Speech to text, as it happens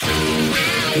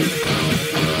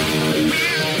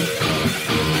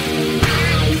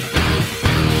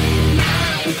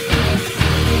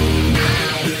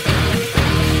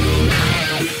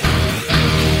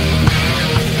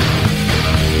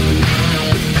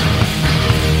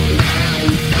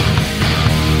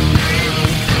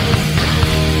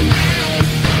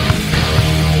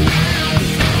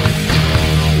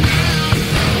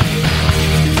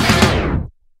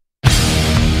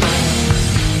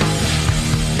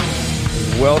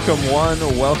Welcome one,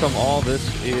 welcome all.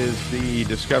 This is the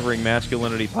Discovering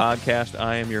Masculinity podcast.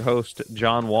 I am your host,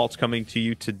 John Waltz, coming to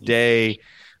you today.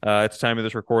 It's time of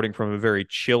this recording from a very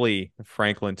chilly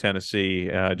Franklin, Tennessee,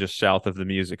 just south of the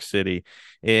Music City.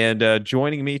 And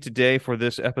joining me today for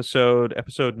this episode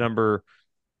number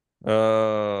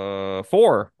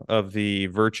 4 of the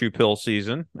Virtue Pill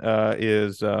season,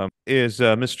 is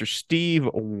Mr. Steve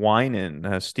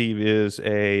Winan. Steve is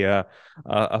a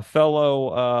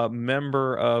fellow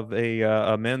member of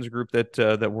a men's group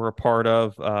that we're a part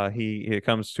of. He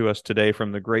comes to us today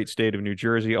from the great state of New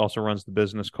Jersey. Also runs the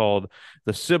business called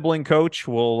The Sibling Coach.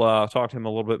 We'll talk to him a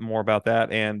little bit more about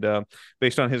that. And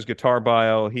based on his guitar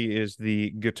bio, he is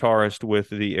the guitarist with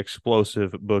the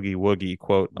explosive boogie woogie,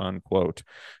 quote unquote.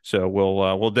 So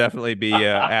we'll definitely be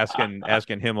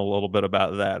asking him a little bit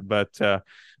about that. But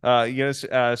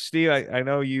Steve, I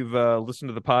know you've listened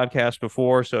to the podcast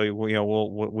before, so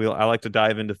I like to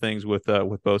dive into things with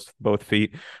both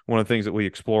feet. One of the things that we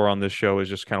explore on this show is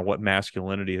just kind of what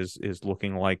masculinity is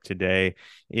looking like today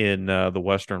in the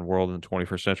Western world in the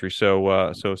 21st century.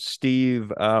 So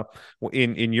Steve,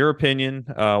 in your opinion,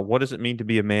 what does it mean to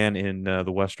be a man in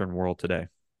the Western world today?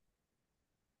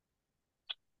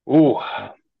 Ooh,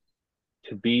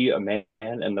 to be a man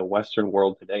in the Western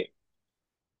world today?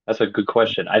 That's a good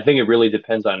question. I think it really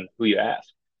depends on who you ask.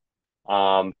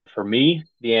 For me,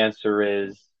 the answer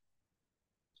is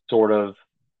sort of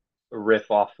a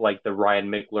riff off like the Ryan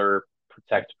Michler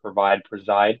protect, provide,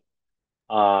 preside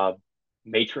uh,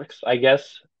 matrix, I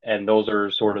guess. And those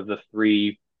are sort of the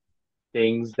three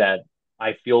things that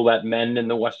I feel that men in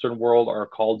the Western world are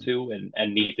called to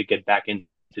and need to get back into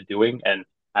doing. And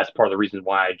that's part of the reason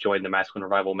why I joined the Masculine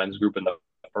Revival Men's Group in the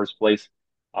first place,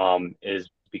 is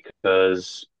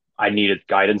because I needed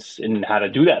guidance in how to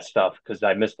do that stuff because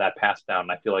I missed that pass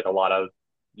down. I feel like a lot of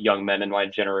young men in my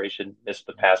generation missed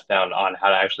the pass down on how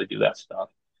to actually do that stuff.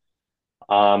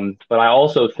 But I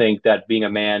also think that being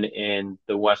a man in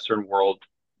the Western world,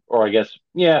 or I guess,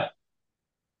 yeah,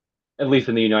 at least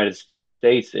in the United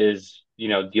States, is,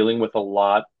 dealing with a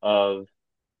lot of,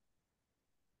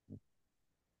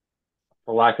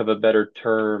 for lack of a better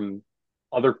term,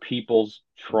 other people's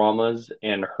traumas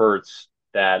and hurts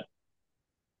that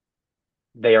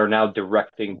they are now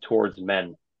directing towards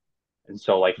men. And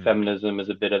so, like, feminism is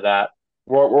a bit of that.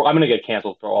 I'm going to get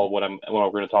canceled for all what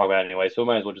we're going to talk about anyway, so we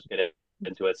might as well just get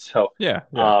into it. So, Yeah.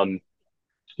 I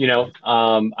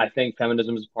think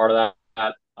feminism is part of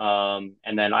that.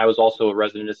 And then I was also a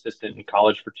resident assistant in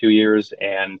college for 2 years,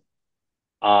 and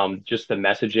just the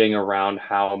messaging around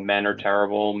how men are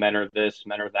terrible, men are this,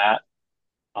 men are that,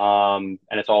 and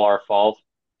it's all our fault.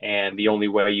 And the only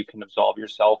way you can absolve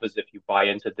yourself is if you buy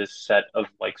into this set of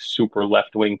like super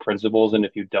left-wing principles, and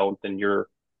if you don't, then you're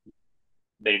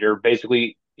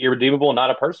basically irredeemable, not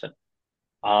a person.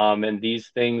 And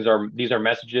these are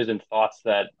messages and thoughts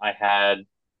that I had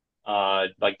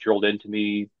like drilled into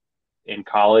me in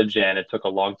college, and it took a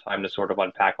long time to sort of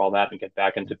unpack all that and get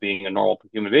back into being a normal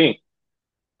human being.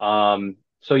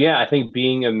 So yeah, I think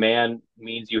being a man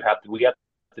means we have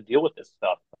to deal with this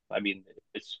stuff. I mean,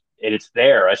 it's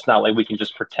there. It's not like we can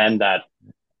just pretend that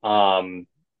the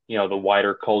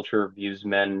wider culture views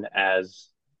men as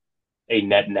a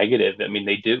net negative. I mean,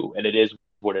 they do, and it is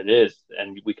what it is.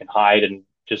 And we can hide and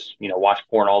just, watch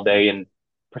porn all day and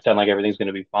pretend like everything's going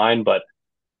to be fine. But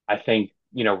I think,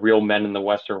 real men in the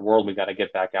Western world, we got to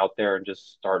get back out there and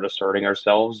just start asserting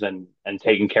ourselves and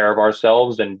taking care of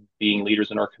ourselves and being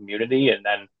leaders in our community, and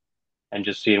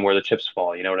just seeing where the chips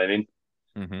fall. You know what I mean?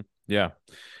 Mm-hmm. Yeah.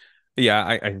 Yeah,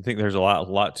 I think there's a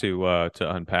lot to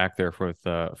unpack there from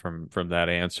that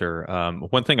answer.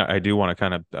 One thing I do want to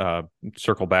kind of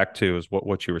circle back to is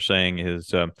what you were saying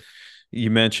is,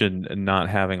 you mentioned not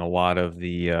having a lot of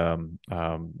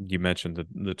you mentioned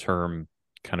the term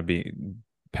kind of being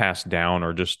passed down,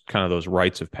 or just kind of those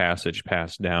rites of passage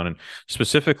passed down, and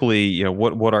specifically,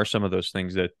 what are some of those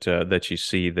things that you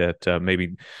see that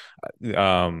maybe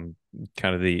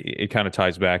it kind of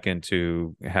ties back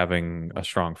into having a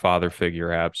strong father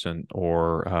figure absent,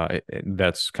 or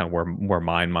that's kind of where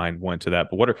my mind went to that.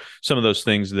 But what are some of those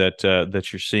things that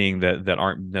you're seeing that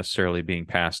aren't necessarily being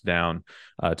passed down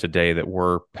today that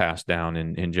were passed down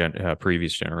in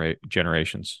previous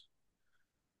generations?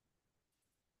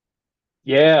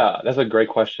 Yeah, that's a great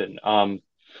question. I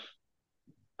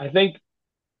think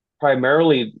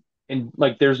primarily in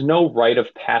like there's no rite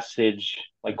of passage,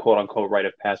 like quote unquote rite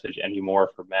of passage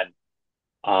anymore for men.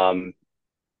 Um,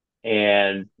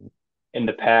 and in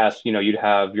the past, you'd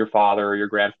have your father or your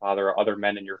grandfather or other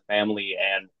men in your family,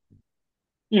 and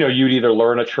you'd either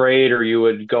learn a trade or you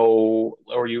would go,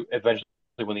 or you eventually,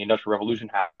 when the Industrial Revolution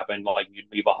happened, like you'd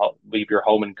leave your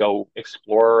home and go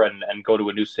explore and go to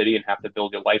a new city and have to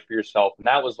build your life for yourself. And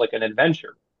that was like an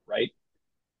adventure, right?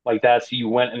 Like that's you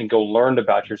went and go learned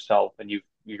about yourself, and you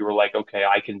were like, okay,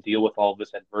 I can deal with all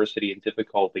this adversity and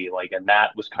difficulty, like, and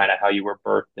that was kind of how you were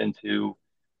birthed into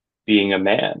being a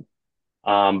man.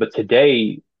 But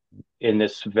today, in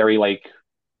this very like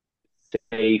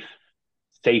safe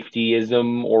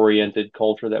safetyism oriented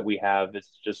culture that we have,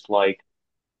 it's just like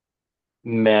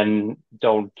men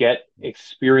don't get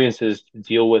experiences to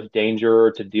deal with danger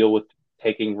or to deal with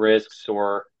taking risks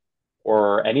or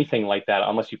anything like that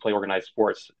unless you play organized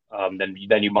sports. Then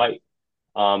you might.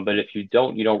 But if you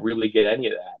don't, you don't really get any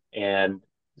of that. And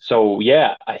so,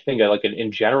 yeah, I think like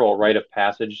in general, rite of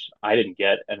passage, I didn't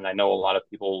get, and I know a lot of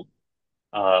people,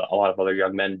 a lot of other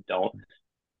young men don't.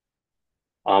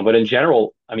 But in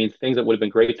general, I mean, things that would have been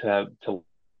great to have to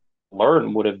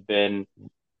learn would have been,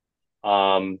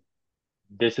 um,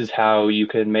 this is how you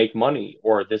can make money,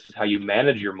 or this is how you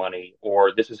manage your money,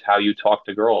 or this is how you talk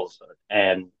to girls,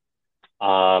 and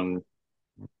um,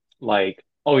 like,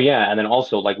 oh yeah, and then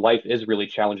also like life is really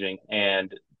challenging,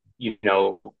 and you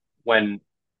know when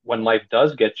life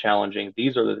does get challenging,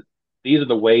 these are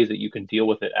the ways that you can deal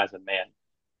with it as a man.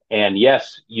 And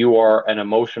yes, you are an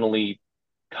emotionally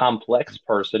complex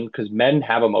person because men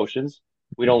have emotions.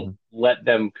 We don't Mhm. let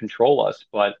them control us,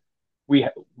 but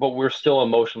we're still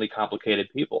emotionally complicated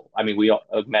people. I mean,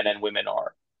 men and women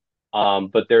are.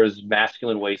 But there's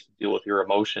masculine ways to deal with your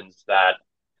emotions that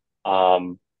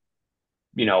um,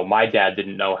 my dad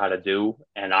didn't know how to do,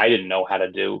 and I didn't know how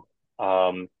to do.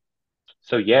 Um,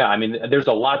 so yeah, I mean, there's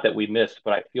a lot that we missed,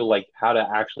 but I feel like how to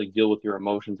actually deal with your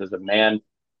emotions as a man,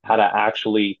 how to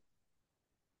actually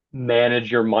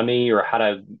manage your money, or how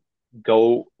to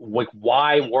go like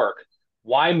why work,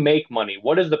 why make money,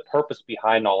 what is the purpose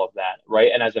behind all of that,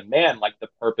 right? And as a man, like the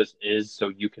purpose is so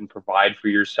you can provide for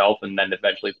yourself and then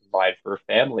eventually provide for a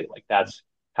family. Like that's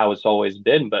how it's always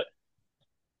been. But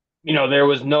there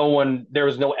was no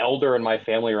elder in my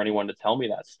family or anyone to tell me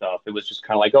that stuff. It was just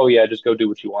kind of like, oh yeah, just go do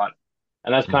what you want.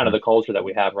 And that's kind of Mhm. the culture that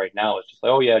we have right now. It's just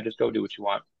like, oh yeah, just go do what you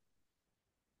want.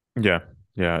 Yeah,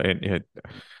 yeah.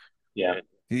 Yeah.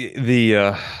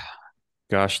 The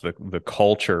gosh, the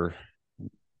culture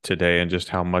today and just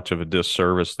how much of a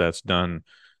disservice that's done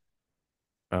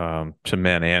to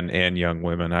men and young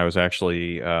women. I was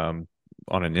actually on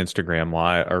an Instagram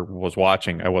live, or was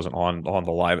watching. I wasn't on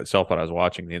the live itself, but I was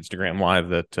watching the Instagram live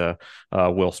that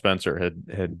Will Spencer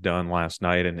had done last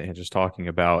night, and just talking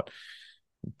about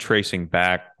tracing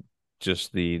back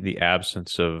just the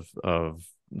absence of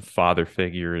father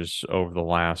figures over the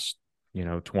last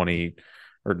 20,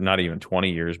 or not even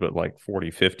 20 years, but like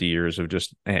 40, 50 years of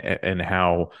just, and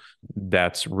how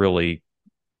that's really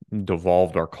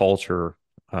devolved our culture.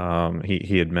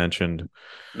 He had mentioned,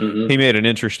 Hmm. he made an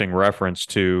interesting reference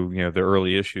to the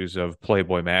early issues of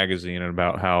Playboy magazine, and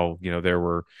about how there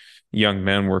were young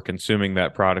men were consuming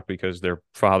that product because their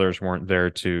fathers weren't there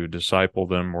to disciple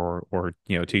them, or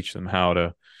teach them how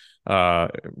to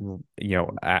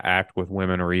act with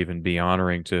women, or even be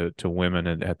honoring to women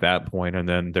at that point. And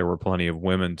then there were plenty of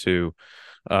women to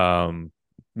um,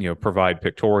 provide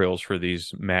pictorials for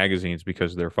these magazines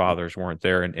because their fathers weren't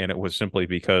there. And it was simply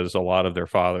because a lot of their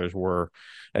fathers were,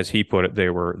 as he put it, they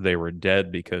were dead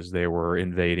because they were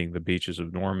invading the beaches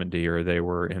of Normandy, or they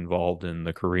were involved in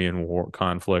the Korean War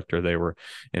conflict, or they were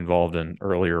involved in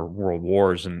earlier world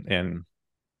wars. And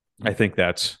I think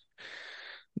that's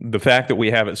the fact that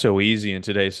we have it so easy in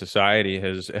today's society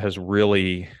has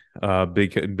really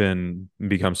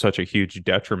become such a huge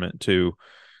detriment to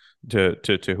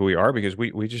who we are, because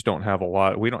we just don't have a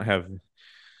lot. We don't have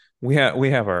we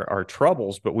have our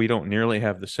troubles, but we don't nearly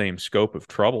have the same scope of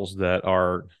troubles that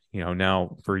are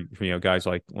now for guys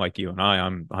like you and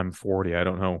I'm 40. I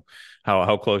don't know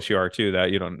how close you are to that.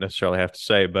 You don't necessarily have to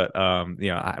say, but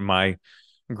my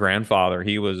grandfather,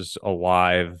 he was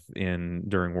alive in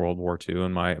during World War II,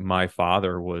 and my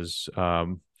father was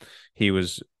he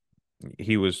was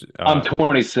He was I'm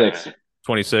 26,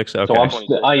 26. so Okay.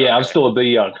 I'm still a bit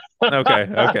young. Okay.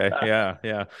 Okay. Yeah.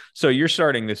 Yeah. So you're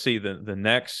starting to see the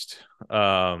next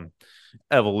um,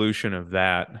 evolution of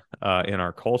that in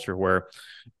our culture, where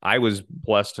I was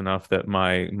blessed enough that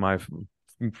my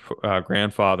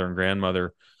grandfather and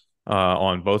grandmother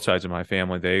on both sides of my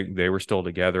family, they were still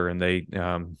together, and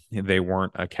they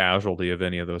weren't a casualty of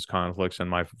any of those conflicts. And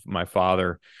my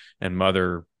father and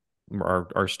mother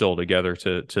are still together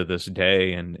to this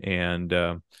day.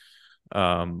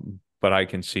 But I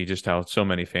can see just how so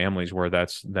many families where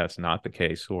that's not the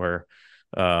case, where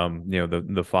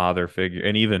the father figure,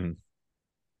 and even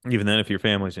then, if your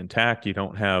family's intact, you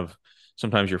don't have,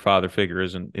 sometimes your father figure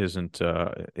isn't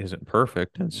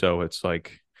perfect. And so it's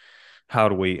like, how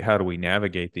do we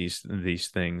navigate these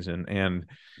things? And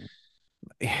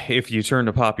if you turn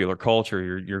to popular culture,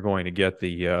 you're going to get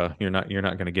you're not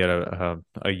going to get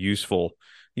a useful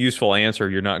answer.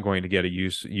 You're not going to get a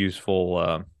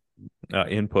useful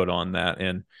input on that.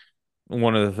 And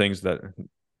one of the things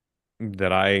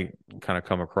that I kind of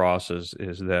come across is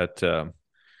that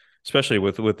especially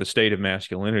with the state of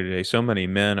masculinity today, so many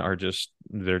men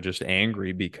they're just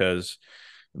angry because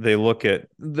they look at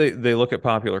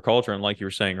popular culture, and like you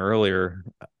were saying earlier,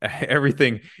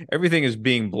 everything is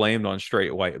being blamed on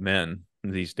straight white men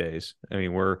these days. I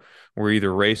mean, we're either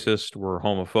racist, we're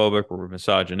homophobic, we're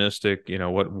misogynistic,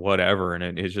 whatever,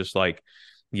 and it's just like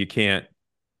you can't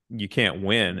you can't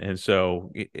win. And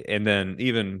so, and then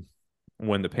even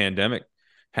when the pandemic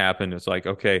happened, it's like,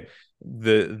 okay,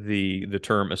 the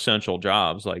term essential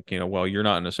jobs, like, well, you're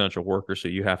not an essential worker, so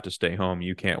you have to stay home.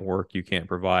 You can't work, you can't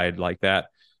provide, like that.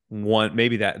 One,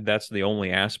 maybe that's the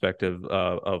only aspect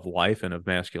of life and of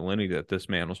masculinity that this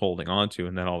man was holding on to,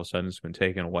 and then all of a sudden it's been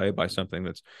taken away by something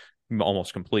that's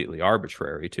almost completely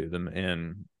arbitrary to them.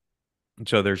 And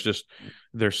so there's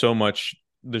been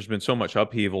so much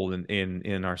upheaval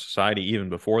in our society even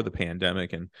before the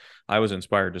pandemic. And I was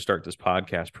inspired to start this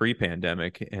podcast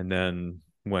pre-pandemic, and then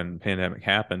when pandemic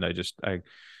happened,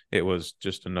 it was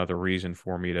just another reason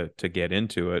for me to get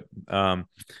into it.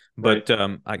 Right.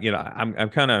 I'm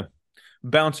kind of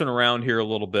bouncing around here a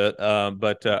little bit,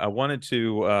 but I wanted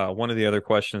to one of the other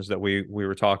questions that we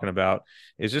were talking about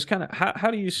is just kind of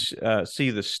how do you see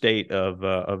the state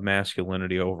of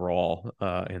masculinity overall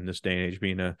in this day and age,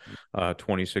 being a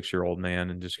 26-year-old man,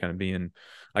 and just kind of being,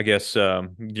 I guess,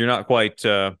 you're not quite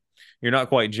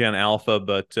Gen Alpha,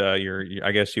 but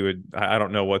I guess you would, I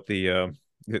don't know what they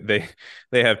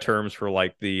they have terms for,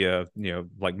 like,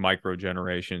 like micro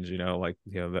generations, like,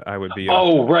 I would be a,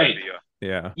 Oh, right.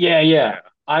 yeah. Yeah.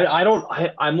 I don't.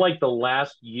 I'm like the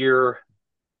last year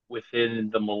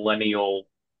within the millennial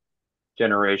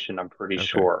generation, I'm pretty Okay.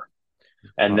 sure,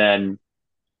 and Uh, then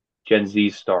Gen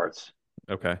Z starts.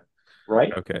 okay.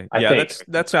 Right? Okay. I Yeah, think.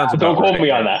 that sounds Don't about quote right.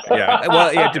 me on Yeah. Yeah.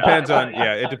 Well, yeah, that.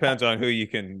 it depends on who you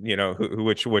can,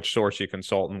 which source you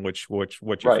consult, and which what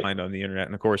you Right. find on the internet.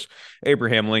 And of course,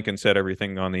 Abraham Lincoln said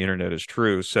everything on the internet is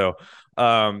true. So,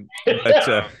 but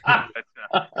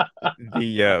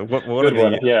the what one Good of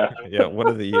one. the Yeah. yeah, one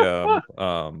of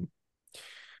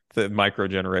the micro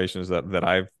generations that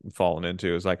I've fallen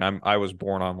into is, like, I was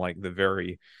born on, like, the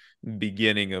very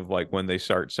beginning of, like, when they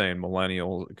start saying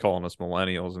millennials, calling us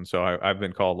millennials. And so I've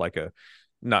been called, like, a,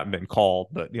 not been called,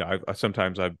 but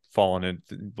sometimes I've fallen in,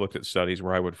 looked at studies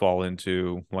where I would fall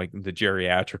into, like, the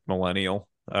geriatric millennial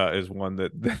is one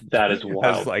that That is has,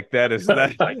 wild. like, that's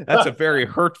a very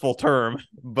hurtful term,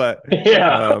 but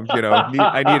Yeah.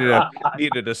 I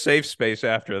needed a safe space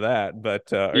after that. But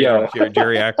Yeah.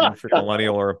 geriatric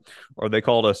millennial, or they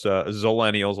called us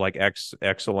zillennials, like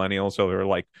exillennials. So they're,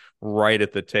 like, right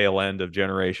at the tail end of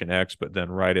Generation X, but then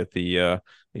right at the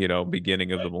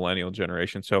beginning of the millennial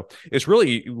generation. So it's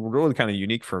really kind of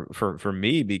unique for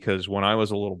me, because when I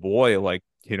was a little boy, like,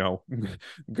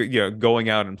 going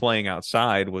out and playing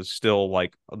outside was still,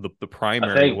 like, the I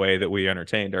primary think. way that we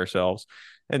entertained ourselves.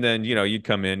 And then, you'd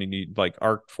come in and you'd, like,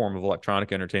 our form of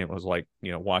electronic entertainment was, like,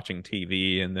 watching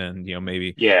TV. And then,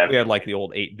 maybe Yeah. we had, like, the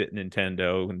old 8-bit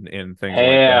Nintendo and things like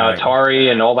Yeah, that.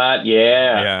 Atari and all that.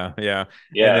 Yeah. Yeah, yeah. And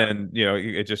Yeah. then,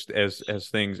 it just,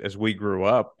 as we grew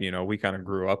up, we kind of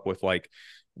grew up with, like,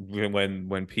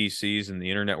 when PCs and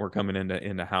the internet were coming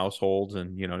into households.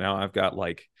 And, now I've got,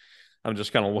 like, I'm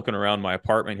just kind of looking around my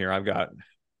apartment here. I've got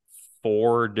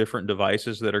four different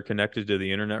devices that are connected to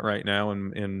the internet right now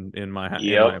in my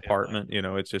Yep. apartment.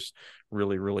 It's just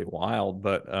really, really wild.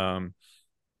 But I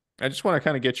just want to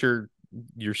kind of get your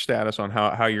status on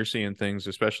how you're seeing things,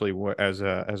 especially as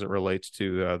it relates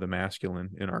to the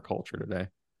masculine in our culture today.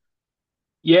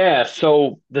 Yeah.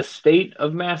 So the state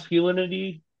of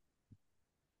masculinity,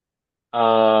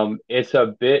 It's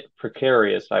a bit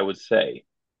precarious, I would say,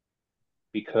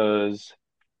 because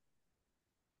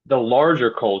the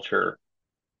larger culture,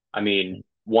 I mean,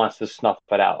 wants to snuff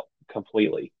it out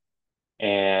completely.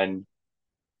 And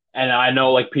I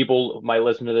know like people might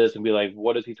listen to this and be like,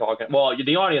 what is he talking? Well,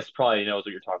 the audience probably knows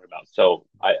what you're talking about. So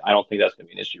I don't think that's gonna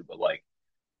be an issue. But like,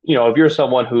 if you're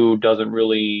someone who doesn't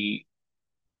really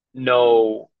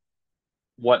know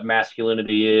what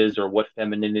masculinity is or what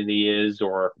femininity is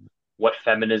or what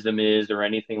feminism is or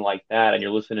anything like that, and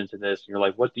you're listening to this, and you're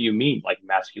like, what do you mean? Like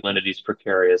masculinity is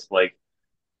precarious? Like,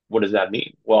 what does that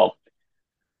mean? Well,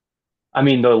 I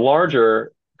mean, the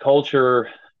larger culture,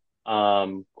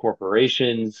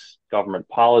 corporations, government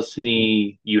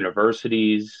policy,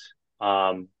 universities,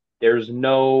 um, there's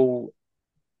no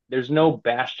there's no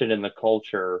bastion in the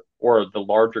culture or the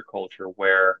larger culture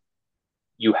where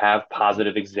you have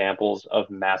positive examples of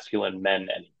masculine men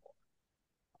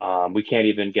anymore. We can't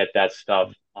even get that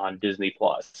stuff on Disney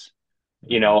Plus.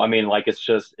 Mhm. I mean, like it's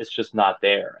just not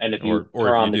there. And if you Or turn if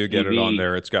you on the do get it on TV,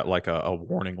 there, it's got like a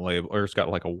warning label, or it's got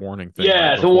like a warning thing right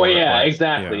yeah, so well, before it. yeah, Like,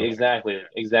 exactly, yeah.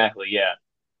 exactly, yeah.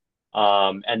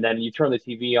 And then you turn the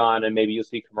TV on, and maybe you'll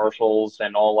see commercials,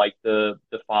 and all like the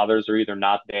fathers are either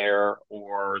not there,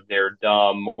 or they're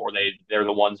dumb, or they're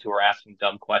the ones who are asking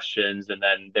dumb questions, and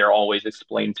then they're always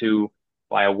explained to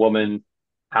by a woman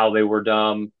how they were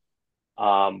dumb,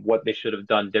 what they should have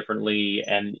done differently,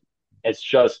 and it's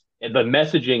just the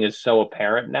messaging is so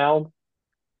apparent now.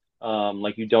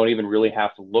 Like you don't even really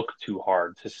have to look too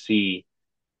hard to see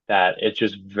that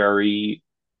it's very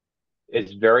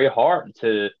hard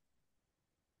to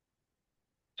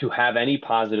have any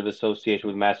positive association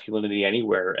with masculinity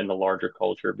anywhere in the larger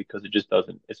culture because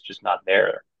it's just not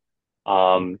there.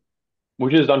 Um,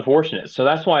 which is unfortunate. So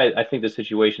that's why I think the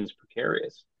situation is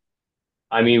precarious.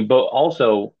 I mean, but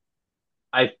also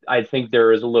I think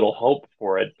there is a little hope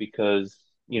for it because,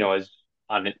 as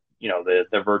on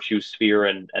the virtue sphere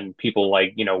and people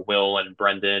like, Will and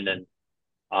Brendan and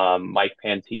Mike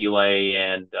Pantile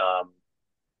and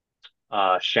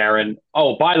Sharon.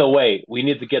 Oh, by the way, we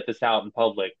need to get this out in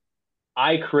public.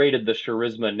 I created the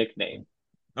Charisma nickname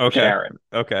for Okay. Sharon.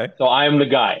 Okay. So I am the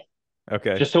guy,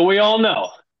 Okay. just so we all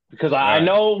know, because All I right.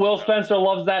 know Will Spencer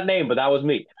loves that name, but that was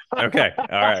me. Okay. All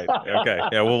right. Okay.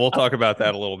 Yeah. Well, we'll talk about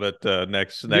that a little bit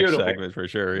next Beautiful, segment for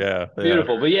sure. Yeah. Yeah.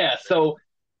 beautiful. But yeah, so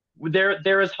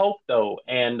there is hope though,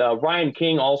 and Ryan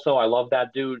King also, I love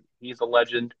that dude. He's a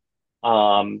legend.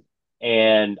 Um,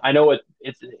 and I know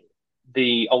it's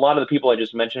the a lot of the people I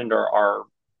just mentioned are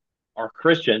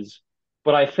Christians,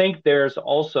 but I think there's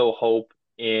also hope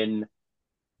in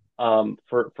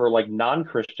for like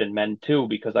non-Christian men too,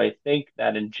 because I think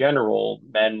that in general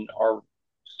men are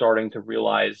starting to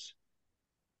realize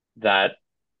that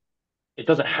it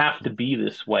doesn't have to be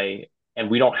this way, and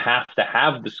we don't have to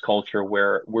have this culture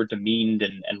where we're demeaned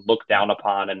and looked down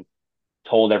upon and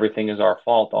told everything is our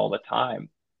fault all the time.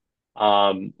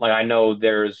 Like I know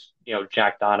there's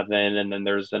Jack Donovan, and then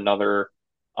there's another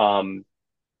um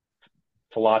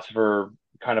philosopher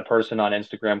kind of person on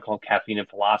Instagram called Caffeine and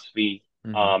Philosophy.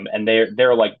 Hmm. And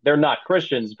they're not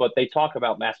Christians, but they talk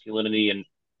about masculinity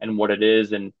and what it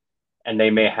is, and they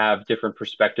may have different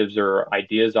perspectives or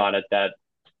ideas on it that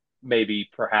maybe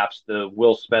perhaps the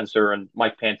Will Spencer and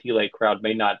Mike Pantile crowd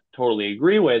may not totally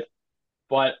agree with,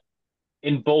 but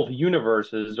in both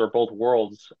universes or both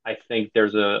worlds, I think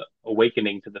there's a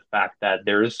awakening to the fact that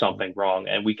there is something wrong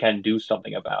and we can do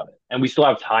something about it, and we still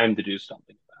have time to do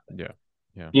something about it.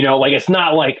 Yeah. Yeah. Like it's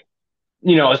not like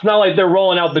they're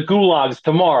rolling out the gulags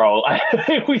tomorrow. I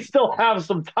think we still have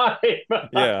some time.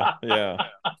 Yeah. Yeah.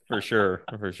 For sure.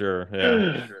 For sure.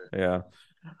 Yeah.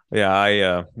 Yeah.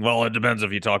 Yeah. Well, it depends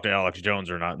if you talk to Alex Jones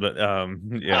or not, but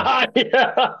yeah.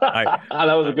 Yeah. I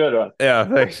That was a good one. Yeah,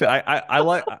 thanks.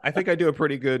 I think I do a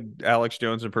pretty good Alex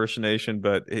Jones impersonation,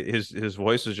 but his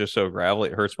voice is just so gravelly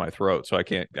it hurts my throat, so I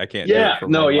can't do it Yeah, for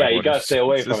no, one of my yeah, you gotta stay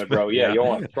away from audiences. it, But bro. Yeah, yeah, you don't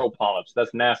want throat polyps.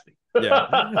 That's nasty.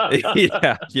 yeah,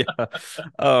 yeah, yeah.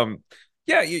 Um,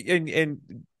 yeah,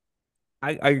 and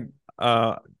I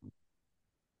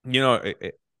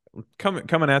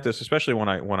coming at this, especially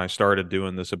when I started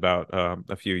doing this about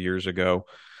a few years ago,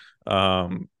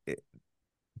 um,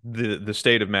 the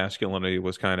state of masculinity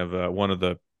was kind of one of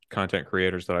the content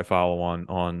creators that I follow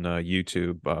on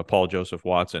YouTube, Paul Joseph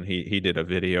Watson. He did a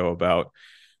video about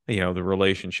the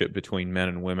relationship between men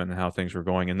and women and how things were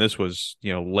going, and this was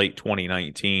late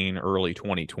 2019, early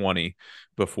 2020,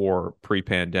 before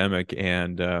pre-pandemic,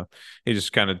 and he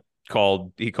just kind of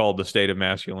called the state of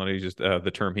masculinity, just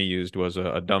the term he used was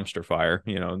a dumpster fire,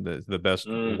 the best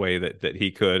Mm. way that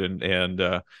he could,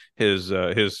 and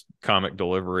his comic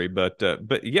delivery, but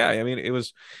yeah, I mean,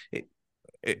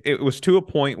 it was to a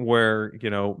point where,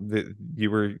 you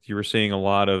were seeing a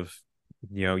lot of,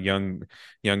 young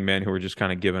men who were just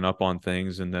kind of giving up on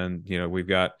things. And then,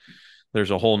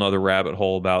 there's a whole nother rabbit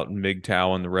hole about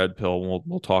MGTOW and the red pill.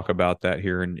 We'll talk about that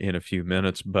here in a few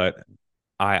minutes. But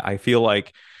I feel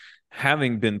like,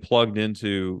 having been plugged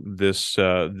into this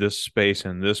space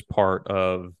and this part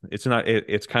of,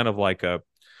 it's kind of like a,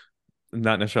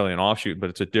 not necessarily an offshoot, but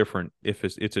it's a different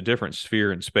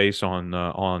sphere and space on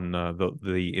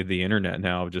the internet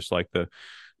now, just like the,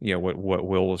 what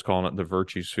Will was calling it, the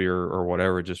virtue sphere or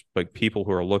whatever, just like people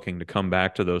who are looking to come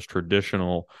back to those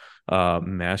traditional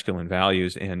masculine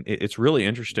values. And it's really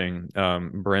interesting.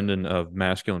 Brendan of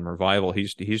Masculine Revival,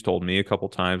 he's told me a couple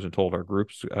times and told our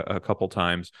groups a couple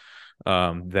times,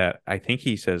 that I think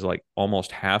he says like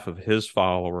almost half of his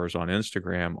followers on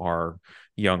Instagram are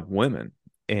young women.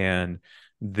 And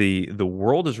the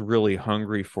world is really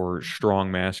hungry for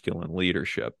strong masculine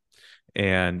leadership.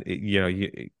 And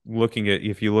looking at,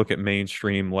 if you look at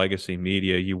mainstream legacy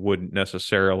media, you wouldn't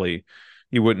necessarily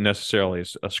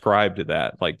ascribe to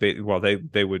that. Like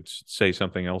they would say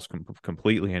something else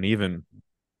completely. And even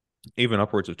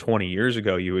upwards of 20 years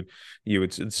ago, you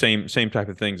would same type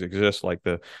of things exist, like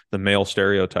the male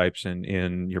stereotypes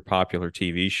in your popular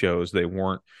TV shows. They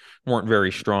weren't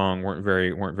very strong, weren't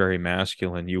very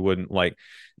masculine. You wouldn't like,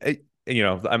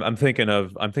 I'm thinking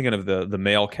of the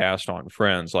male cast on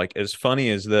Friends. Like, as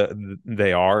funny as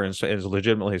they are, and as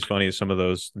legitimately as funny as some of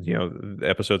those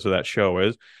episodes of that show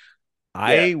is, Yeah.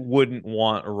 I wouldn't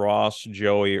want Ross,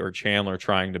 Joey, or Chandler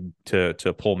trying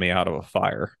to pull me out of a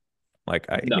fire. Like,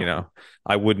 No.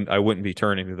 I wouldn't be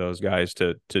turning to those guys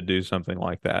to do something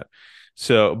like that.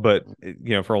 So, but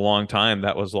for a long time,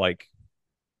 that was like,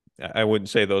 I wouldn't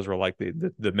say those were like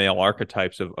the male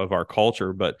archetypes of our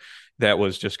culture, but that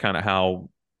was just kind of how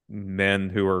men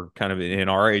who are kind of in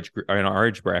our age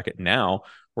bracket now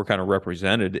were kind of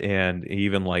represented. And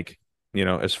even like,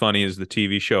 as funny as the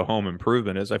TV show Home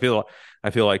Improvement is, I feel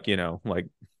like,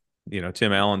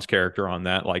 Tim Allen's character on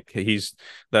that, like,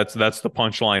 that's the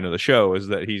punchline of the show, is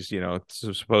that he's,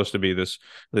 supposed to be this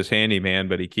handyman,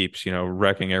 but he keeps,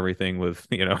 wrecking everything with,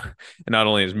 not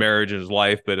only his marriage and his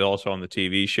life, but also on the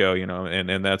TV show,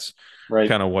 and that's Right.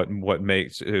 kind of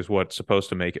what's supposed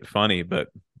to make it funny. But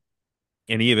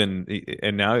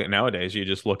nowadays, you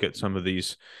just look at some of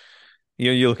these,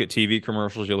 you look at TV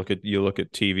commercials, you look at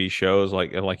TV shows,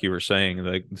 like you were saying,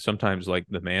 like sometimes, like,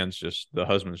 the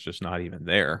husband's just not even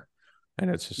there. And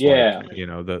it's just like, Yeah.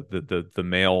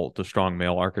 the strong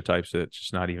male archetypes, that's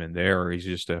just not even there. Or he's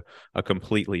just a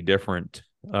completely different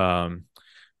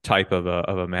type of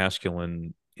a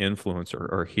masculine influence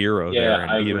or hero Yeah, there. And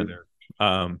I agree. even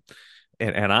and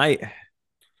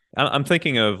I'm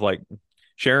thinking of, like,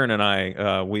 Sharon and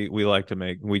I, we like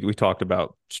to we talked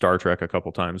about Star Trek a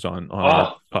couple times on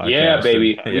our Oh, yeah, podcast. And baby.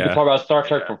 We could yeah. talk about Star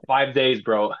Trek for 5 days,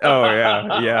 bro. Oh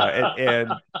yeah, yeah.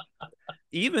 And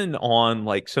even on,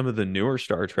 like, some of the newer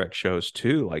Star Trek shows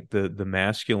too, like the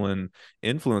masculine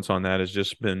influence on that has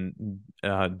just been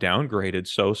downgraded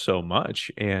so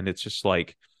much. And it's just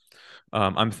like,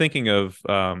 I'm thinking of,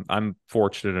 I'm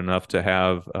fortunate enough to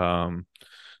have,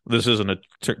 this isn't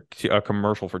a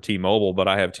commercial for T-Mobile, but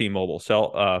I have T-Mobile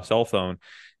cell phone.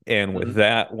 And with Mhm.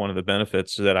 that, one of the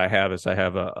benefits that I have is I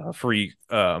have a free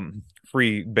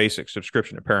basic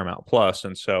subscription to Paramount Plus.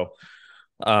 And so,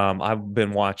 I've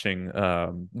been watching,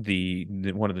 the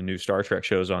one of the new Star Trek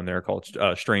shows on there called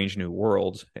Strange New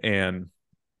Worlds. And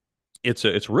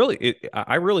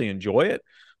I really enjoy it,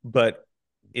 but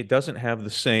it doesn't have the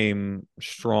same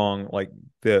strong, like,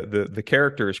 the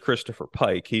character is Christopher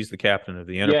Pike. He's the captain of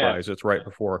the Yeah, Enterprise. It's right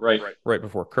before right.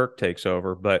 Kirk takes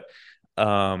over.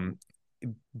 Um,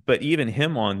 but even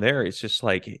him on there, it's just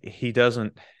like he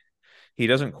doesn't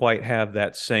quite have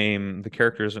that same, the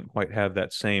character doesn't quite have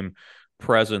that same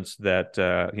presence that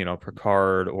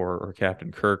Picard or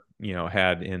Captain Kirk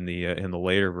had in the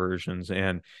later versions.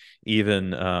 And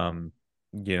even,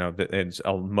 it's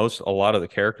a lot of the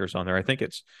characters on there, I think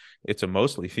it's a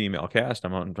mostly female cast.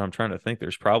 I'm trying to think,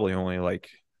 there's probably only like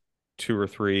two or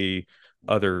three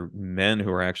other men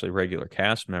who are actually regular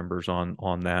cast members on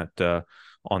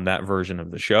that version of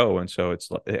the show. And so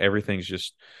it's like everything's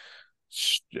just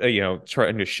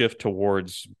trying to shift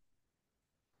towards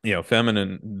the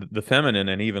feminine,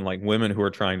 and even like women who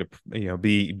are trying to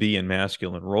be in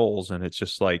masculine roles. And it's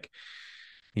just like,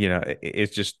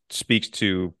 it just speaks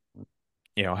to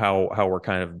how we're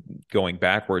kind of going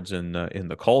backwards in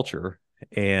the culture.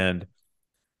 And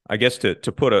I guess to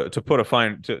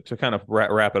fine to kind of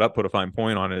wrap it up, put a fine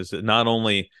point on it, is that not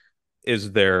only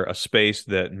is there a space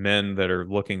that men that are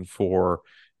looking for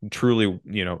truly,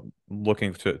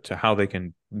 looking to how they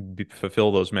can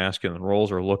fulfill those masculine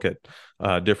roles or look at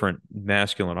different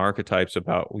masculine archetypes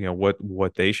about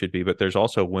what they should be. But there's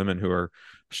also women who are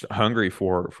hungry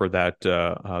for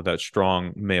that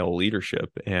strong male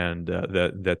leadership, and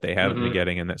that they haven't been Hmm.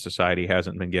 getting, and that society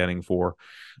hasn't been getting for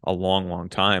a long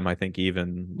time. I think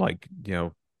even like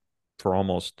for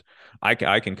almost I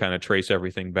can kind of trace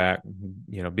everything back,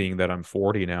 being that I'm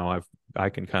 40 now. I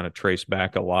can kind of trace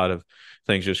back a lot of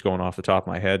things just going off the top of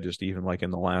my head, just even like in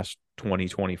the last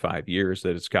 20-25 years,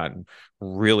 that it's gotten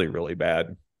really, really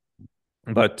bad.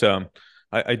 But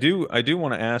I do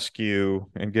want to ask you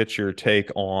and get your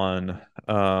take on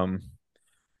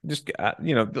just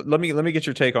let me get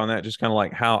your take on that, just kind of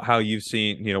like how you've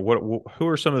seen, who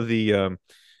are some of the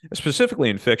specifically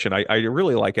in fiction. I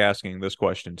really like asking this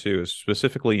question too,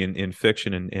 specifically in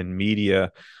fiction and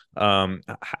media.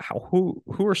 Who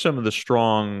are some of the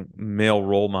strong male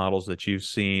role models that you've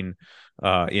seen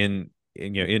in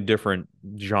different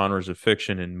genres of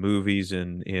fiction and movies,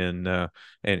 and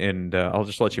I'll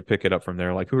just let you pick it up from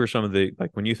there. Like, who are some of the, like,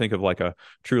 when you think of like a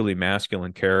truly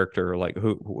masculine character, like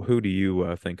who do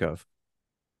you think of?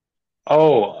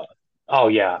 Oh, oh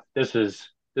yeah. This is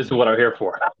what I'm here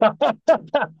for.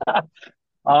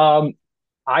 Um,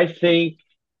 I think,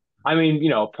 I mean,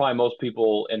 probably most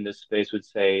people in this space would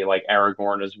say like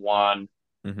Aragorn is one.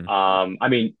 Hmm. I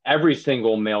mean, every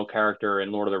single male character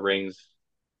in Lord of the Rings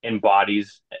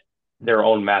embodies their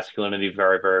own masculinity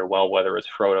very, very well, whether it's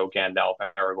Frodo, Gandalf,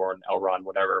 Aragorn, Elrond,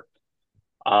 whatever.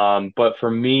 But for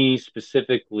me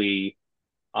specifically,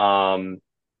 um,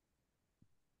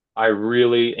 I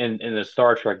really in the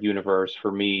Star Trek universe,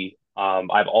 for me,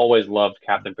 I've always loved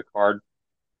Captain Picard.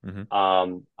 Hmm.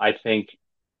 I think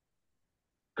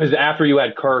because after you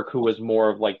had Kirk, who was more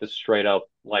of like the straight up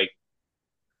like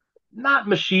not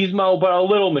machismo, but a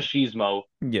little machismo.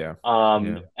 Yeah.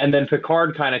 Yeah. And then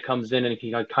Picard kind of comes in and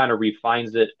he kind of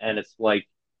refines it, and it's like,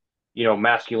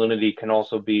 masculinity can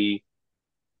also be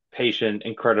patient,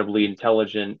 incredibly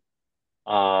intelligent,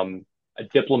 a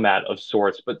diplomat of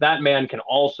sorts, but that man can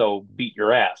also beat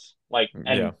your ass. Like, Yeah.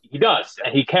 and he does,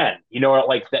 and he can,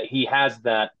 like that he has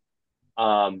that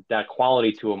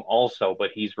quality to him also,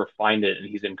 but he's refined it and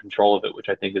he's in control of it, which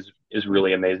I think is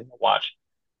really amazing to watch.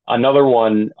 Another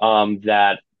one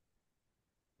that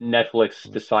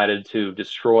Netflix decided to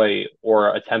destroy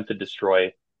or attempt to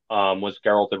destroy was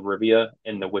Geralt of Rivia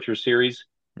in the Witcher series.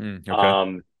 Okay.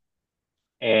 Um,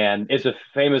 and it's a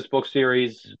famous book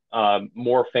series,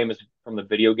 more famous from the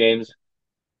video games.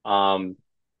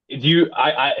 If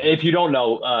you don't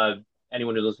know,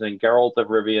 anyone who's listening, Geralt of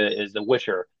Rivia is the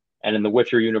Witcher, and in the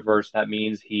Witcher universe, that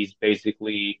means he's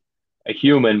basically a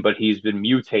human, but he's been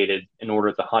mutated in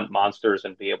order to hunt monsters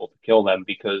and be able to kill them.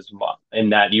 Because in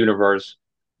that universe,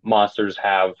 monsters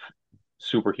have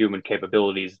superhuman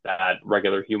capabilities that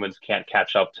regular humans can't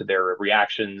catch up to their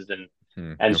reactions and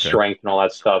Okay. strength and all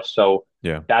that stuff. So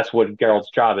Yeah. that's what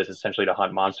Geralt's job is, essentially to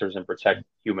hunt monsters and protect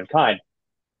humankind.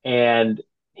 And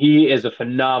he is a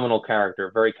phenomenal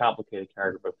character, very complicated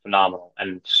character, but phenomenal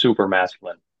and super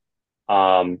masculine.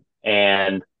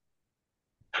 And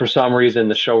for some reason,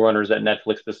 the showrunners at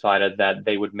Netflix decided that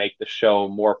they would make the show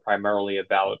more primarily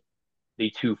about the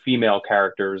two female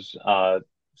characters,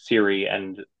 Ciri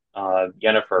and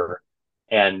Yennefer,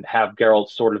 and have Geralt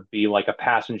sort of be like a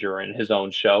passenger in his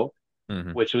own show,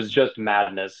 Hmm. which was just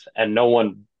madness. And no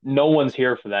one's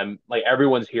here for them. Like,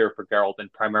 everyone's here for Geralt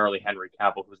and primarily Henry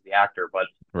Cavill, who's the actor, but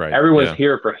Right. everyone's Yeah.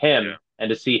 here for him and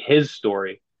to see his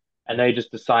story. And they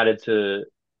just decided to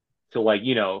like,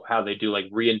 how they do, like,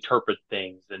 reinterpret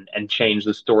things and change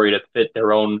the story to fit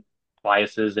their own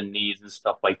biases and needs and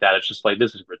stuff like that. It's just like,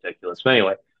 this is ridiculous. But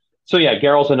anyway, so yeah,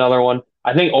 Geralt's another one.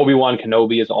 I think Obi-Wan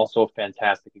Kenobi is also a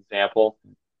fantastic example,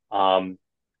 um,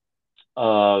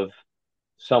 of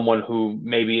someone who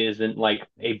maybe isn't like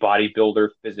a bodybuilder,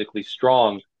 physically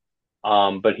strong,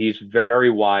 but he's very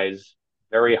wise,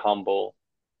 very humble,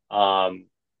 um,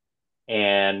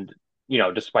 and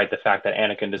despite the fact that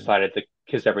Anakin decided to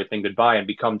kiss everything goodbye and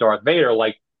become Darth Vader,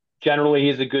 like, generally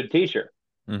he's a good teacher.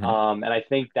 Hmm. And I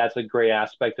think that's a great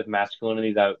aspect of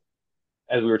masculinity that,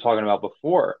 as we were talking about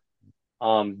before,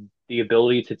 the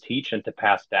ability to teach and to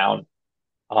pass down.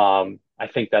 I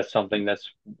think that's something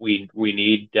we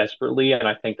need desperately, and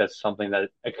I think that's something that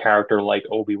a character like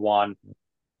Obi-Wan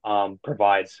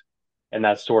provides, and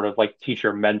that sort of like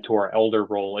teacher, mentor, elder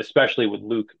role, especially with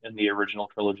Luke in the original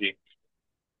trilogy.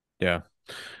 Yeah.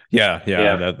 Yeah.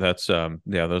 Yeah. Yeah, That's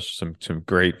those are some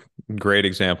great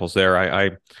examples there.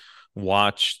 I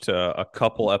watched a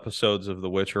couple episodes of The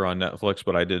Witcher on Netflix,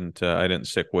 but I didn't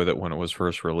stick with it when it was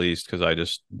first released because I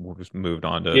just moved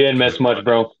on you to didn't miss much,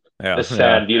 bro. yeah, It's yeah.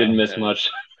 sad. You didn't miss much.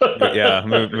 Yeah,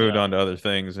 moved on to other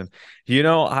things. And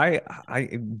I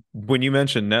when you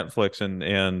mentioned Netflix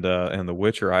and The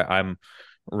Witcher, I'm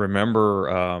remember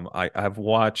I've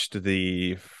watched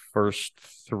the first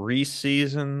three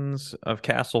seasons of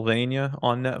Castlevania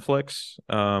on Netflix,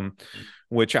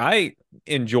 which I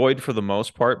enjoyed for the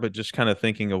most part, but just kind of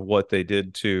thinking of what they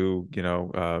did to,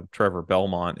 Trevor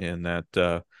Belmont in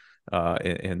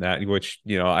in that, which,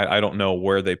 I don't know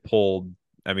where they pulled.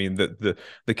 I mean, the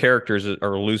characters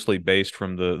are loosely based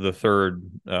from the third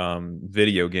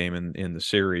video game in the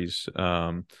series.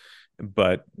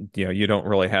 But you don't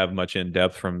really have much in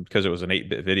depth from, because it was an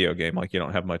 8-bit video game. Like, you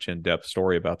don't have much in depth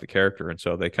story about the character, and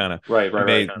so they kind of Right,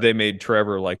 right, right. made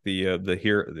Trevor like the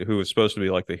hero who was supposed to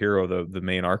be like the hero, the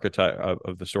main archetype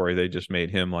of the story. They just made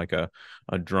him like a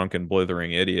drunken,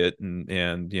 blithering idiot,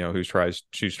 and who's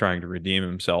trying to redeem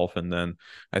himself. And then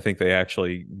I think they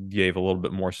actually gave a little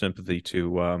bit more sympathy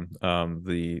to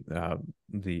the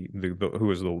who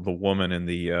was the woman in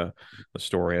the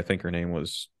story. I think her name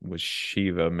was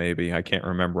Shiva, maybe. I can't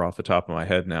remember off the top of my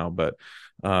head now,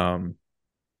 um,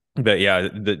 but yeah,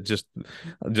 just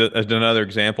another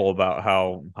example about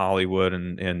how Hollywood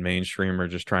and mainstream are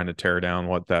just trying to tear down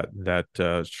what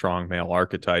that strong male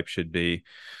archetype should be.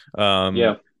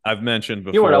 Yeah. I've mentioned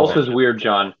You know what else before. is weird,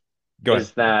 John, Go ahead.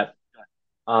 is that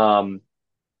um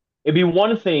it'd be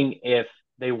one thing if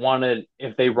they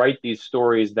write these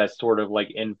stories that sort of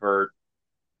like invert,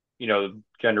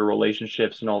 gender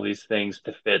relationships and all these things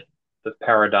to fit the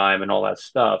paradigm and all that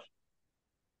stuff.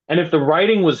 And if the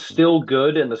writing was still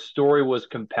good and the story was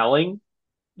compelling,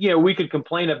 we could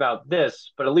complain about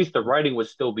this, but at least the writing would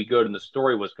still be good and the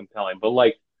story was compelling. But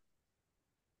like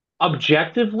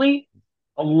objectively,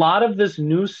 a lot of this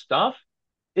new stuff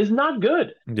is not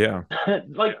good. Yeah.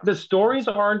 Like the stories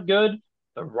aren't good,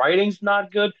 the writing's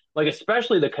not good. Like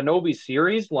especially the Kenobi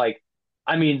series, like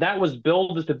I mean that was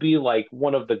billed to be like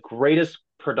one of the greatest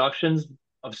productions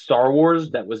of Star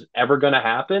Wars that was ever going to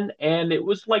happen, and it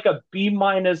was like a B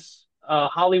minus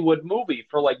Hollywood movie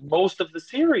for like most of the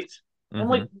series. I'm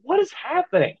like, Hmm. what is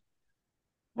happening?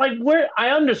 Like where I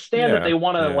understand that Yeah. they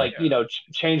want to Yeah. like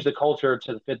change the culture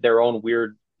to fit their own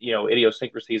weird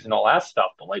idiosyncrasies and all that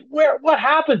stuff, but like what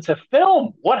happened to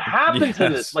film? What happened to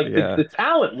this? Yes. Like Yeah. the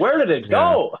talent, where did it Yeah.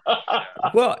 go?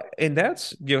 Well, and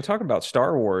that's, talking about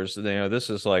Star Wars, this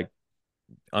is like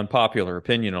unpopular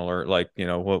opinion alert. Like,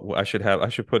 what I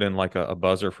should put in like a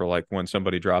buzzer for like when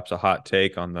somebody drops a hot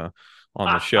take on the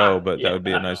show, but that Yeah, would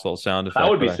be a nice little sound that effect.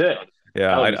 would But be sick.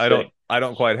 yeah, That would be sick. I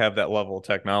don't quite have that level of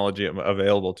technology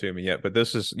available to me yet, but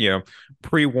this is,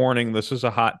 pre-warning, this is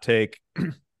a hot take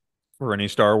for any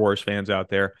Star Wars fans out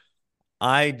there.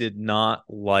 I did not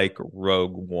like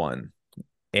Rogue One.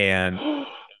 And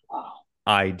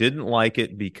I didn't like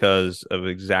it because of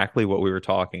exactly what we were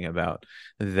talking about.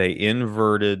 They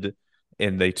inverted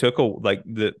and they took a like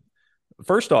the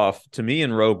first off, to me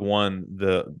in Rogue One,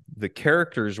 the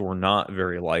characters were not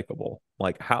very likable.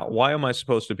 Like, why am I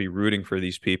supposed to be rooting for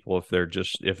these people if they're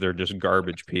just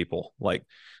garbage people? Like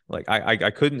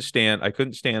I couldn't stand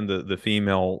the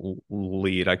female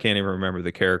lead. I can't even remember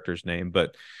the character's name,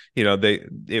 but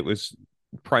it was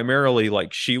primarily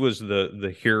like she was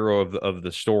the hero of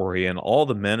the story, and all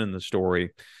the men in the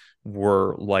story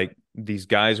were like these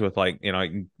guys with, like,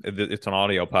 it's an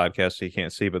audio podcast so you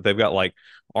can't see, but they've got like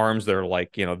arms that are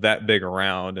like, that big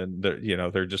around, and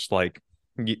they're just like,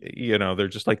 they're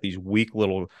just like these weak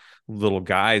little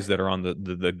guys that are on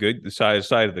the good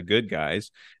side of the good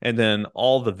guys. And then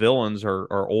all the villains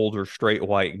are older straight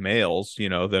white males,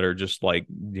 that are just like,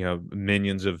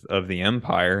 minions of the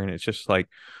empire. And it's just like,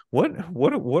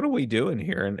 what are we doing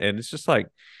here? And it's just like,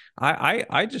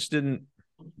 I just didn't,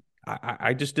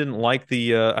 I just didn't like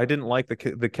I didn't like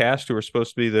the cast who were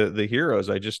supposed to be the heroes.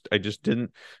 I just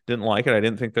didn't like it. I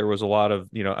didn't think there was a lot of,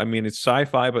 I mean, it's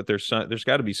sci-fi, but there's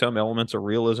got to be some elements of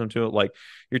realism to it. Like,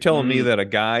 you're telling me Mm. that a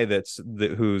guy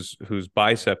whose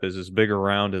bicep is as big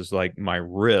around as like my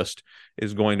wrist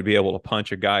is going to be able to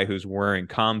punch a guy who's wearing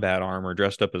combat armor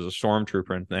dressed up as a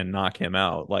stormtrooper and knock him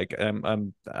out. Like,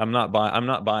 I'm not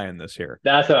buying this here.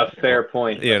 That's a fair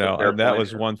point. That's a fair And that point.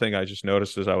 was one thing I just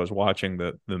noticed as I was watching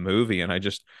the movie. And I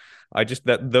just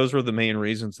that those were the main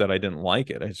reasons that I didn't like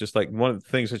it. It's just like one of the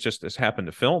things that just has happened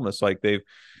to film. It's like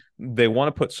they want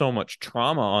to put so much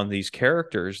trauma on these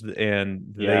characters, and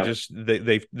they Yeah. just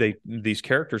these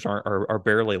characters are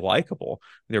barely likable.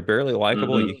 They're barely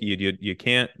likable. Hmm. You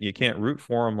can't root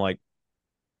for them. Like,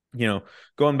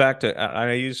 going back to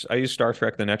I use Star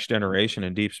Trek: The Next Generation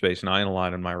and Deep Space Nine a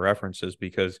lot in my references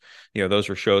because those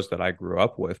were shows that I grew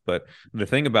up with. But the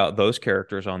thing about those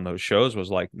characters on those shows was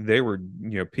like they were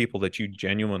people that you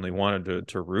genuinely wanted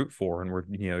to root for and were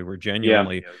Yeah.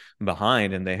 genuinely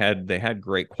behind, and they had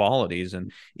great qualities.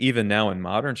 And even now in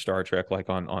modern Star Trek, like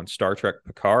on Star Trek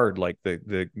Picard, like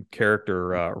the character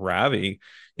Ravi,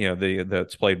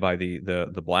 that's played by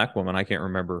the black woman. I can't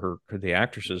remember the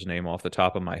actress's name off the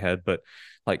top of my head, but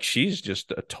like she's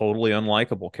just a totally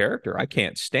unlikable character. I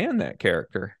can't stand that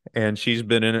character, and she's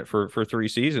been in it for 3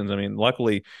 seasons. I mean,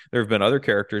 luckily there have been other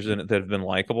characters in it that have been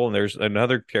likable, and there's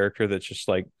another character that's just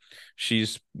like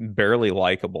she's barely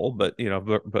likable, but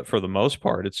for the most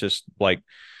part, it's just like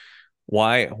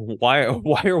why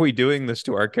are we doing this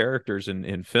to our characters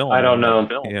in film? I don't know. I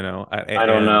don't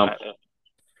And know.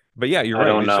 but yeah, you're I right.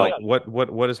 don't It's know. like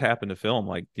what has happened to film?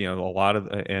 Like, a lot of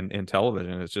in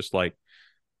television, it's just like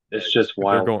It's just they're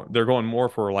wild. going more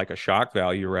for like a shock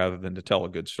value rather than to tell a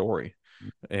good story.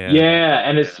 And Yeah,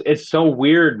 and it's so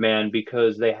weird, man,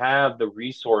 because they have the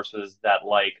resources that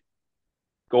like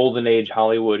Golden Age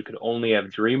Hollywood could only have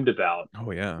dreamed about.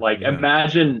 oh yeah, Like yeah.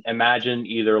 imagine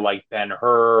either like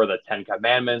Ben-Hur or the Ten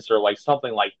Commandments or like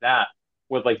something like that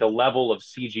with like the level of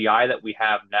CGI that we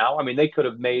have now. I mean, they could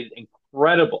have made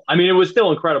incredible. I mean, it was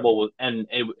still incredible, and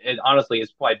it honestly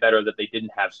is probably better that they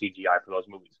didn't have CGI for those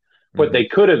movies. But Hmm. they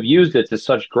could have used it to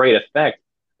such great effect.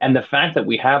 And the fact that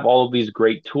we have all of these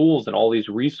great tools and all these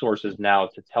resources now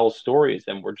to tell stories,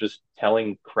 and we're just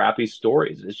telling crappy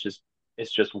stories, it's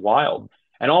just wild.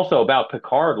 And also about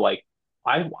Picard, like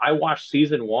I watched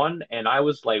season one and I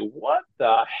was like, what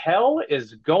the hell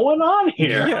is going on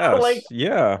here? Like Yes,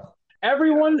 yeah,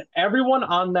 everyone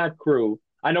on that crew,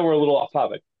 I know we're a little off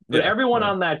topic, but yeah, everyone yeah.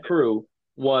 on that crew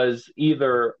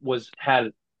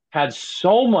had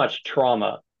so much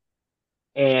trauma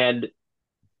and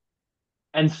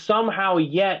somehow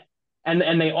yet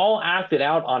and they all acted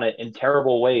out on it in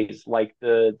terrible ways, like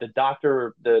the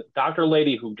doctor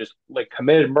lady who just like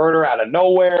committed murder out of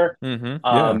nowhere. Yeah.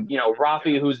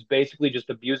 Rafi, who's basically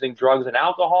just abusing drugs and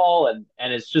alcohol,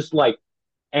 and it's just like,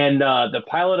 and the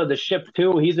pilot of the ship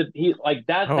too. He like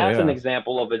that. Oh That's an yeah,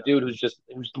 example of a dude who's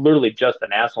literally just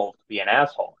an asshole to be an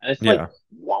asshole. And it's like, yeah,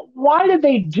 why did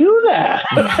they do that?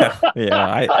 yeah,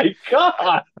 yeah. My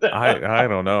God. I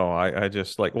don't know. I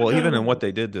just like, well, even in what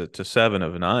they did to Seven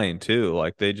of Nine too,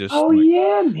 like Oh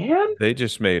yeah, man. they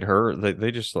just made her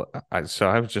they just so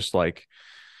I was just like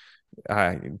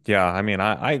yeah, I mean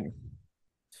I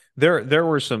there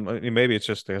were some, maybe it's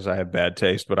just because I have bad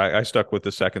taste, but I stuck with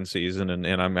the second season,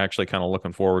 and I'm actually kind of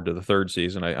looking forward to the third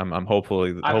season. I'm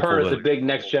hopefully I've hopeful heard it's a that big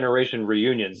next generation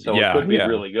reunion, so it yeah, could be yeah,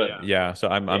 really good. yeah. So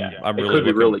Yeah, I'm it really could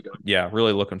be looking, really good. yeah,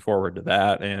 really looking forward to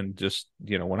that. And just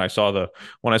when I saw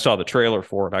the trailer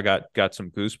for it, I got some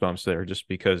goosebumps there just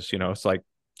because it's like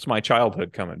it's my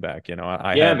childhood coming back.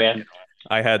 Yeah, man.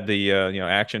 I had the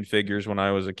action figures when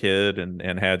I was a kid,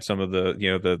 and had some of the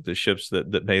the ships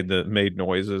that made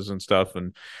noises and stuff.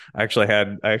 And I actually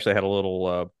had a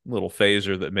little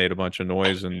phaser that made a bunch of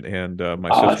noise, and my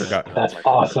Oh, sister got that's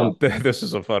awesome. this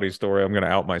is a funny story. I'm going to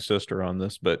out my sister on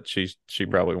this, but she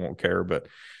probably won't care. But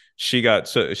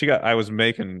I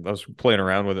was playing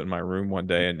around with it in my room one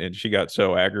day, and she got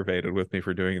so aggravated with me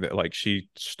for doing that. Like she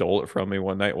stole it from me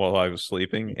one night while I was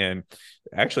sleeping, and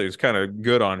actually it was kind of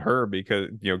good on her because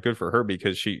good for her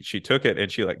because she took it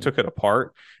and she like took it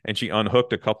apart and she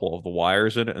unhooked a couple of the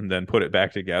wires in it and then put it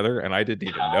back together, and I didn't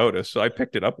even notice. So I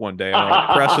picked it up one day and I'm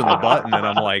like pressing the button, and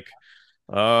I'm like,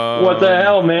 What the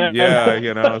hell, man? yeah,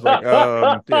 I was like,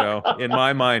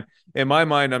 in my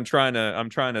mind, I'm trying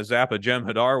to zap a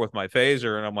Jem'Hadar with my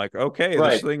phaser, and I'm like, okay, this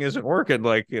Right. thing isn't working.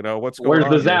 Like, what's going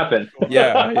Where's the on here? zapping?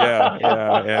 Yeah,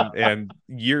 yeah, yeah. And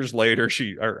years later,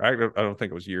 or I don't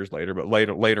think it was years later, but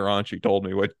later on, she told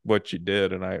me what she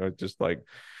did, and I was just like,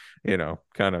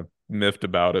 kind of miffed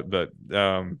about it. But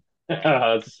That's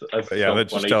yeah, so that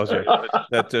just funny. tells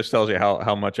you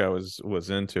how much I was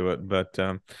into it. But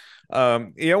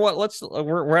you know what?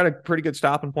 We're at a pretty good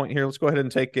stopping point here. Let's go ahead and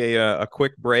take a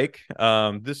quick break.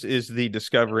 This is the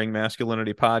Discovering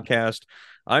Masculinity podcast.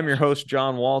 I'm your host,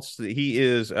 John Waltz. He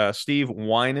is Steve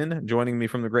Winan, joining me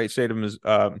from the great state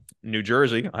of New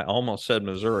Jersey. I almost said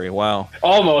Missouri. Wow.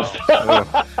 Almost.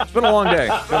 It's been a long day.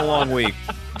 It's been a long week.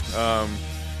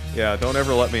 Yeah, don't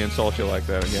ever let me insult you like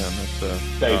that again. That's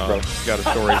Thanks, bro. got a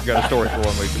story for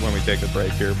when we take a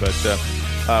break here, but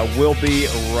we'll be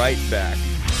right back.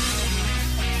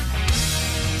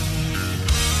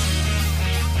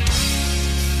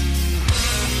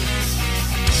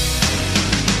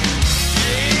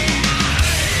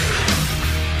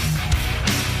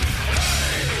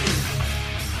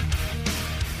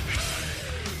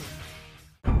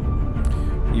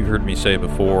 say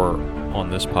before on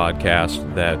this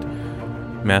podcast that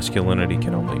masculinity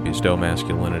can only bestow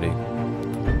masculinity.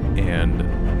 And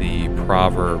the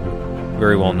proverb,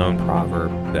 very well-known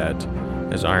proverb, that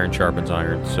as iron sharpens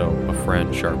iron, so a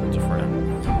friend sharpens a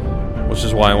friend. Which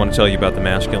is why I want to tell you about the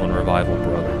Masculine Revival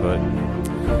Brotherhood.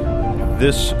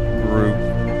 This group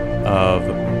of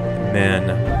men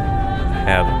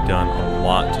have done a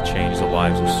lot to change the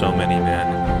lives of so many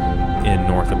men in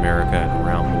North America and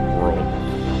around the world.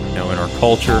 Now, in our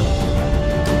culture,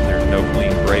 there's no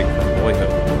clean break from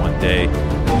boyhood. One day,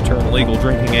 you turn legal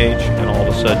drinking age, and all of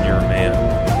a sudden you're a man.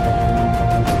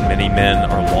 Many men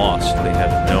are lost. They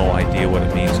have no idea what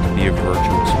it means to be a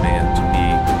virtuous man, to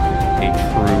be a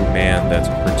true man that's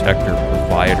a protector,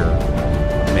 provider,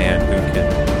 a man who can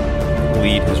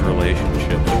lead his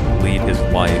relationships, lead his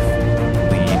life,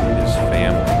 lead his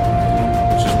family.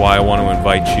 Which is why I want to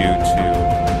invite you to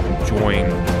join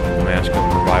the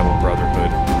Masculine Revival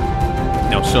Brotherhood.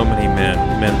 Now, so many men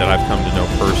that I've come to know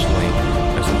personally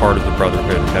as part of the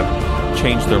Brotherhood have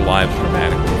changed their lives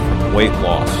dramatically, from weight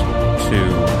loss to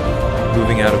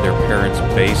moving out of their parents'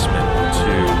 basement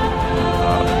to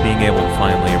being able to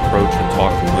finally approach and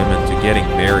talk to women, to getting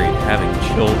married, having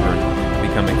children,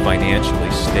 becoming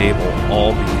financially stable,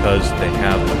 all because they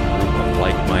have a group of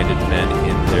like-minded men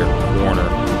in their corner,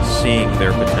 seeing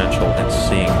their potential and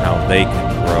seeing how they can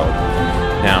grow.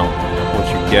 Now, what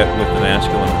you get with the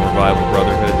Masculine Revival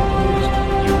Brotherhood is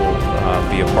you will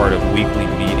be a part of weekly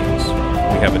meetings.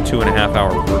 We have a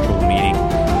 2.5-hour virtual meeting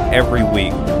every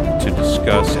week to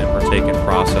discuss and partake in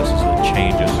processes that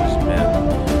change us as men.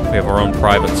 We have our own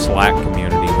private Slack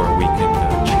community where we can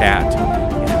chat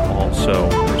and also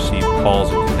receive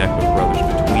calls and connect with brothers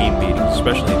between meetings,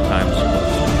 especially in times of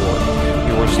support.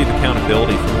 You will receive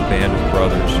accountability from a band of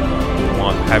brothers who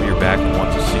want to have your back and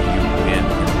want to see you win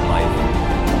in life.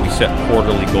 We set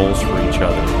quarterly goals for each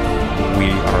other. We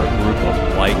are a group of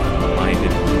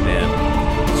like-minded men.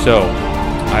 So,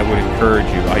 I would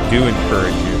encourage you, I do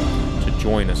encourage you, to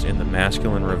join us in the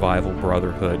Masculine Revival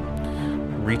Brotherhood.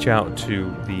 Reach out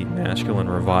to the Masculine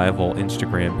Revival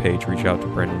Instagram page. Reach out to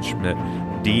Brendan Schmidt.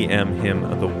 DM him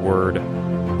the word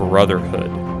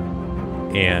Brotherhood.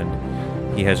 And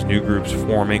he has new groups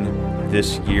forming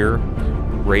this year.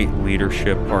 Great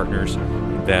leadership partners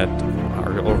that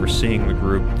are overseeing the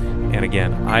group. And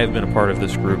again, I have been a part of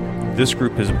this group. This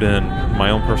group has been my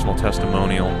own personal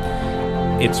testimonial.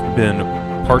 It's been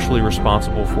partially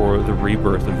responsible for the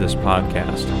rebirth of this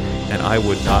podcast. And I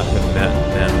would not have met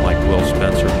men like Will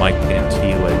Spencer, Mike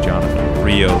Pantile, Jonathan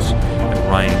Rios, and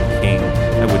Ryan King.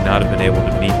 I would not have been able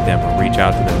to meet them or reach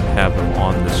out to them and have them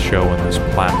on this show and this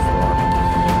platform.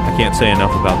 I can't say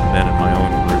enough about the men in my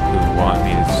own group who want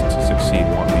me to succeed,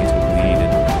 want me to lead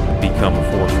and become a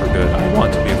force for good. I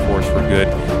want to be a force for good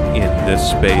in this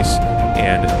space,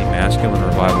 and the Masculine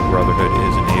Revival Brotherhood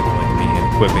is enabling me and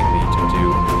equipping me to do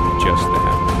just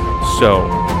that. So,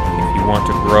 if you want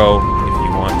to grow, if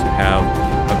you want to have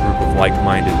a group of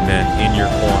like-minded men in your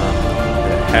corner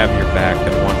that have your back,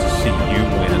 that want to see you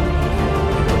win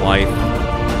in life,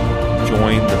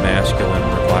 join the Masculine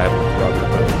Revival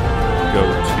Brotherhood. Go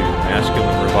to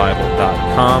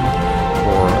masculinerevival.com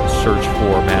or search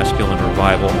for Masculine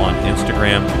Revival on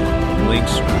Instagram.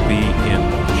 Links will be in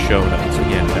the show notes.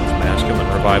 Again, that's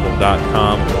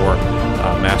masculinerevival.com or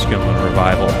Masculine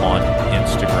Revival on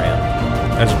Instagram.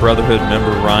 As Brotherhood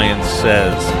member Ryan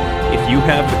says, if you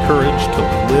have the courage to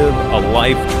live a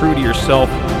life true to yourself,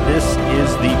 this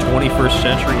is the 21st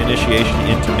century initiation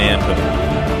into manhood.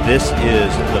 This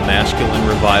is the Masculine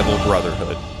Revival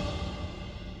Brotherhood.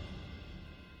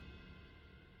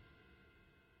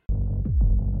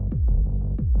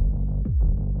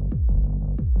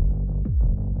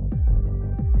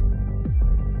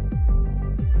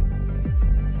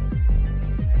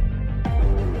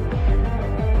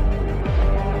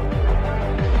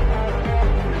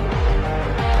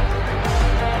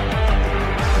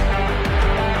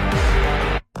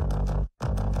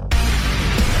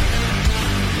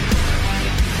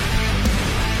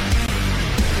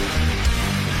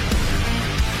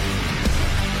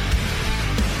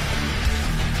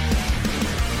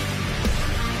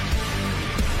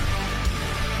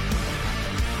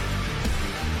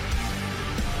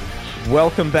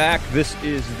 Welcome back. This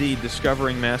is the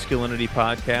Discovering Masculinity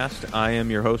podcast. I am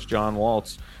your host, John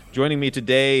Waltz. Joining me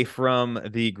today from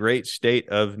the great state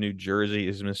of New Jersey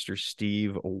is Mr.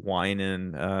 Steve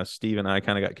Winan. Steve and I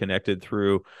kind of got connected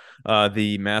through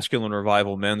the Masculine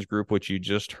Revival men's group, which you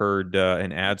just heard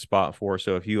an ad spot for.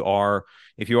 So if you are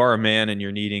a man and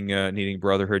you're needing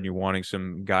brotherhood and you're wanting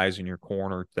some guys in your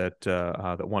corner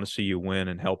that want to see you win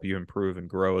and help you improve and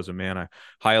grow as a man, I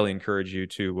highly encourage you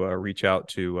to reach out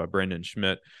to Brendan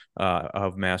Schmidt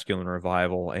of Masculine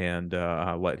Revival and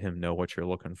let him know what you're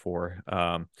looking for.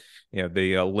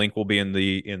 The link will be in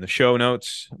the show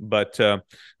notes. But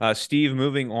Steve,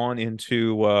 moving on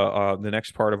into the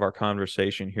next part of our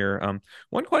conversation here,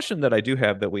 one question that I do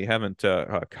have that we haven't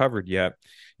covered yet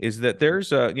is that there's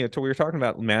so we were talking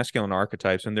about masculine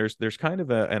archetypes, and there's kind of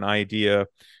an idea, a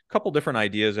couple different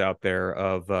ideas out there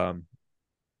of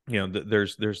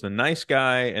there's the nice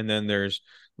guy, and then there's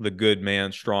the good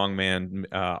man, strong man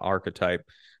archetype.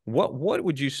 What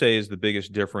would you say is the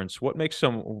biggest difference? What makes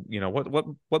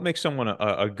what makes someone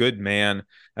a good man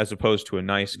as opposed to a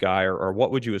nice guy, or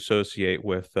what would you associate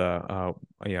with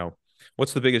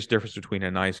what's the biggest difference between a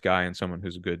nice guy and someone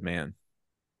who's a good man?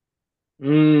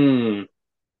 Mm,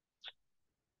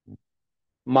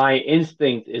 my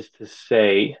instinct is to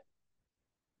say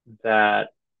that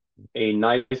a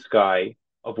nice guy,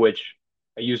 of which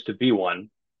I used to be one,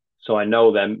 so I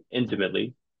know them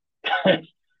intimately,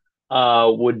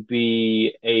 would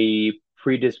be a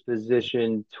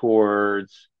predisposition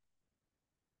towards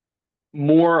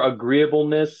more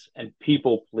agreeableness and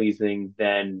people pleasing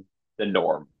than the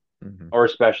norm, Mm-hmm. or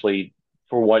especially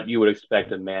for what you would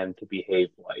expect a man to behave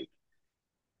like.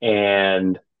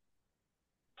 And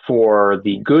for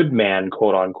the good man,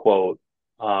 quote unquote,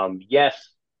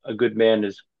 yes, a good man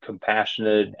is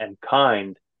compassionate and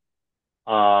kind,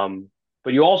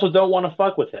 but you also don't want to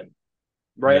fuck with him,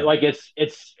 right? Yeah. Like it's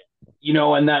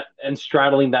and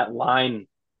straddling that line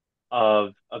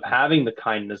of having the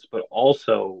kindness, but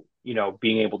also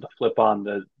being able to flip on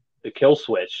the kill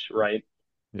switch, right?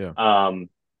 Yeah.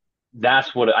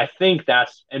 That's what I think.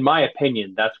 That's, in my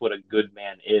opinion, that's what a good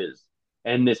man is.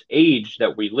 And this age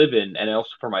that we live in, and also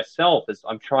for myself, is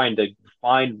I'm trying to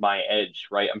find my edge,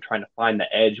 right? I'm trying to find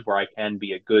the edge where I can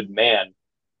be a good man,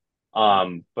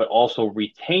 but also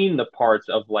retain the parts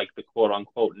of like the quote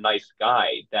unquote nice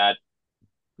guy that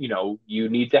you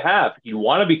need to have. You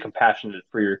want to be compassionate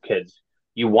for your kids.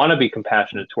 You want to be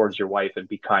compassionate towards your wife and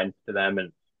be kind to them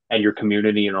and your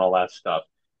community and all that stuff.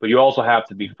 But you also have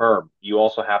to be firm. You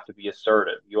also have to be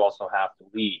assertive. You also have to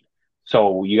lead.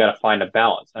 So you got to find a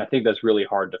balance. And I think that's really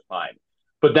hard to find.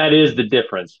 But that is the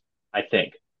difference, I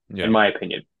think, in Yeah. my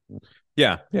opinion.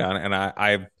 Yeah. And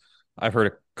I've heard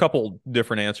a couple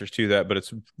different answers to that, but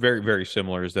it's very, very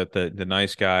similar. Is that the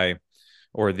nice guy,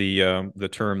 or the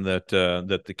term that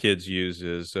the kids use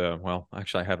is well,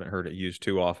 actually I haven't heard it used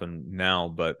too often now,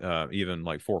 but even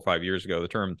like 4 or 5 years ago,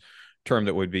 the term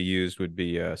that would be used would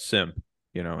be simp, SIMP.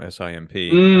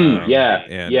 Yeah,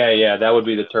 And yeah. That would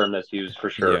be the term that's used for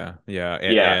sure. yeah, Yeah.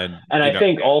 and And I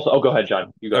think also, oh, go ahead,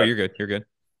 John. You go oh, ahead. you're good.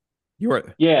 You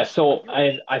are. Yeah, so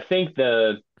I think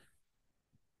the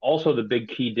big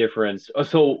key difference.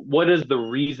 So what is the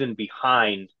reason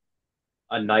behind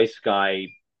a nice guy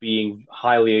being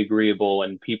highly agreeable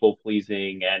and people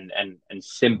pleasing and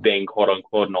simping, quote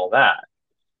unquote, and all that?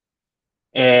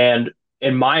 And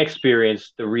in my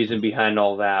experience, the reason behind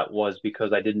all that was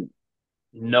because I didn't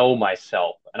know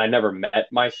myself and I never met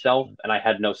myself and I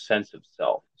had no sense of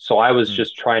self. So I was Mm,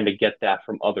 just trying to get that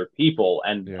from other people.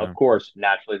 And of yeah, course,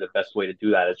 naturally, the best way to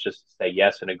do that is just to say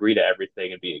yes and agree to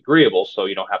everything and be agreeable. So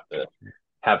you don't have to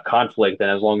have conflict.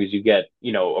 And as long as you get,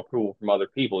 approval from other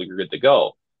people, you're good to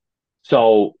go.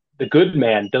 So the good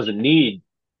man doesn't need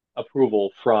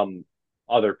approval from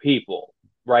other people,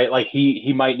 right? Like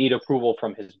he might need approval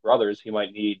from his brothers. He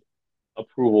might need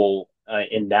approval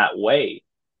in that way.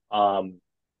 Um,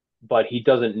 but he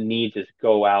doesn't need to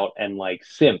go out and like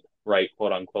simp, right?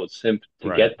 Quote unquote simp to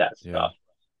right. get that Yeah. stuff.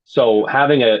 So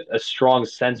having a strong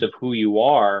sense of who you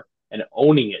are and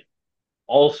owning it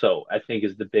also, I think,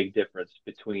 is the big difference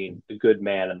between the good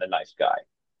man and the nice guy.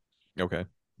 Okay.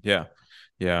 Yeah.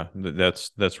 Yeah.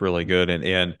 That's really good.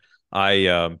 And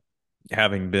I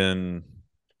having been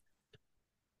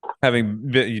having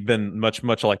been much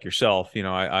like yourself,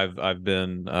 I've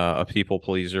been a people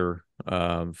pleaser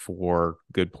for a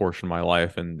good portion of my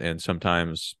life, and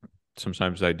sometimes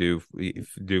I do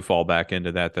fall back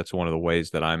into that. That's one of the ways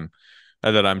that I'm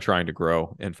trying to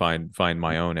grow and find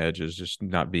my own edge, is just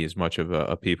not be as much of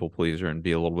a people pleaser and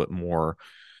be a little bit more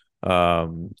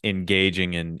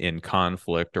engaging in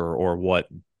conflict, or what.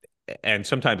 And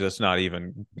sometimes it's not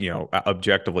even,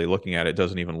 objectively looking at it,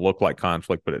 doesn't even look like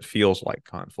conflict, but it feels like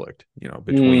conflict,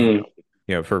 between Mm,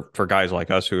 for guys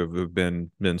like us who've been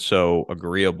so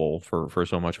agreeable for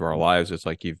so much of our lives, it's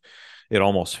like it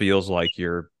almost feels like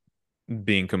you're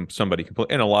being somebody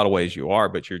complete. In a lot of ways you are,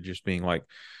 but you're just being like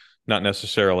not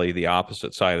necessarily the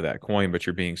opposite side of that coin, but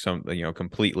you're being some,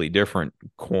 completely different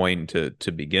coin to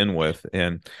begin with.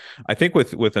 And I think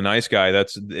with a nice guy,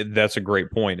 that's a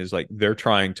great point, is like they're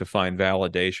trying to find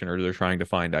validation, or they're trying to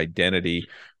find identity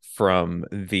from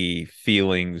the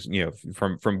feelings,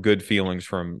 from good feelings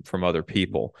from other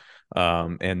people.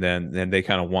 And then they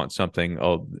kind of want something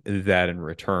of that in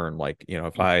return. Like,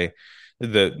 if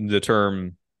the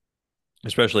term,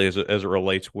 especially as it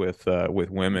relates with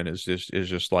women, is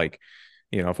just like,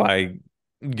 if I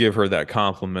give her that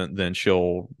compliment, then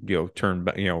she'll return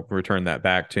that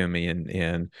back to me,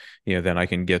 and then I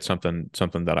can get something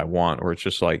that I want. Or it's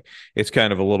just like, it's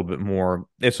kind of a little bit more,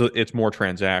 it's more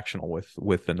transactional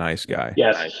with the nice guy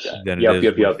Yes. than it Yep. is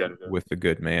Yep. Yep. with the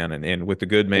good man. And with the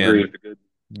good man, Agreed.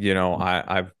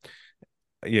 I've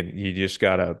you just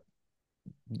gotta,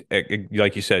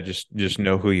 like you said, just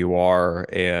know who you are.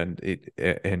 And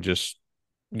just,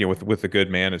 with the good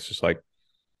man, it's just like,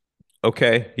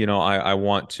 okay, I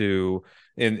want to,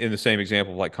 in the same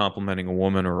example of like complimenting a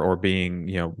woman, or being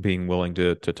willing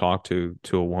to talk to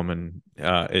a woman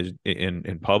is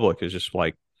in public, is just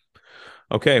like,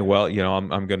 okay, well,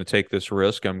 I'm going to take this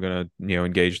risk. I'm going to,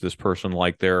 engage this person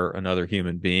like they're another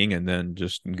human being, and then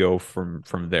just go from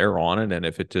there on it. And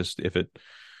if it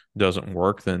doesn't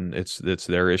work, then it's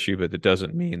their issue. But it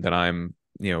doesn't mean that I'm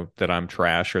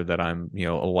trash, or that I'm,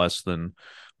 a less than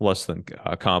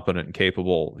a competent and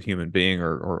capable human being,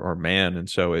 or man. And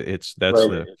so it's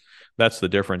Right. that's the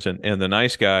difference. And the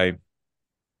nice guy,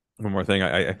 one more thing,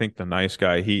 I think the nice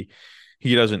guy, he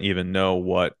doesn't even know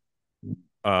what,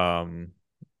 um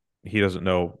he doesn't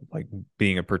know, like,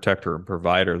 being a protector and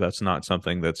provider. That's not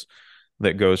something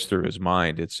that goes through his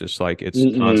mind. It's just like, it's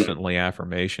Mm-mm. constantly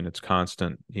affirmation. It's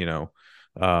constant,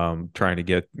 trying to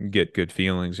get good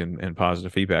feelings and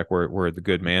positive feedback. Where the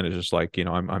good man is just like,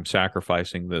 I'm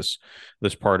sacrificing this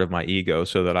part of my ego,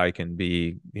 so that I can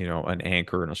be, an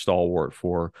anchor and a stalwart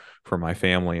for my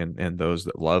family and those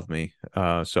that love me.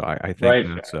 So I think Right.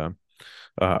 that's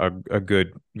a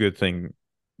good thing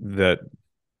that,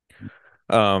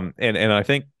 and I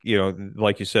think,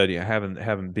 like you said,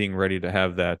 having being ready to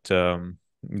have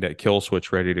that kill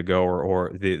switch ready to go.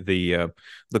 Or the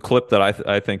clip that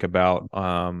I think about,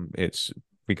 it's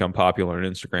become popular on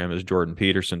Instagram, is Jordan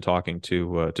Peterson talking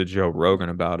to Joe Rogan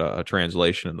about a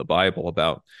translation in the Bible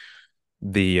about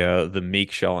the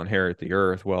meek shall inherit the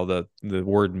earth. Well, the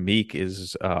word meek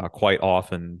is quite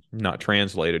often not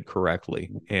translated correctly,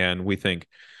 and we think,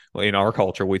 well, in our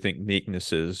culture, we think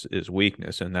meekness is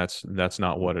weakness, and that's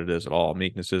not what it is at all.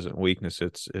 Meekness isn't weakness;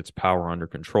 it's power under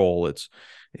control. It's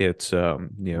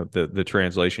the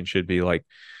translation should be like,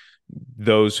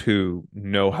 those who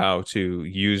know how to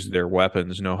use their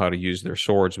weapons, know how to use their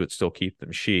swords, but still keep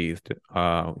them sheathed.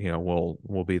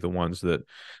 Will be the ones that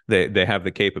they have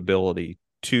the capability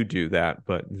to do that,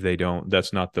 but they don't.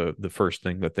 That's not the first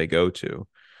thing that they go to.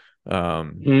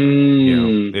 Um,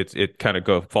 Mm. it kind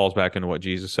of falls back into what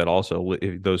Jesus said. Also,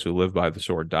 those who live by the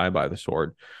sword die by the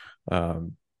sword.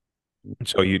 Um,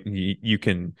 so you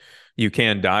can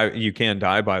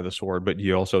die by the sword, but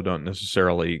you also don't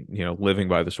necessarily, living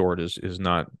by the sword is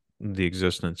not the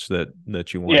existence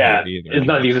that you want here Yeah. either. It's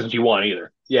not the existence you want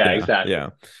either. Yeah. Yeah, Exactly. yeah.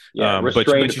 Yeah. But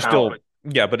Restrained you power. still,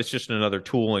 yeah, but it's just another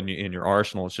tool in your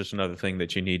arsenal. It's just another thing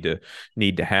that you need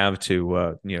to have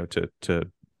to,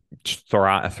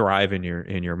 thrive in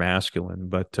your masculine.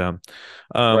 But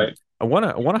Right. I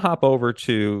want to hop over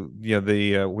to,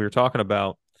 we were talking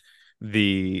about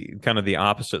the kind of the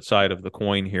opposite side of the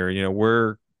coin here.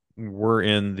 We're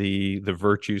in the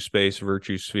virtue space,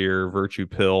 virtue sphere, virtue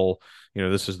pill.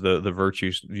 This is the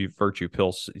virtue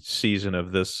pill season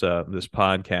of this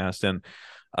podcast. And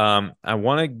I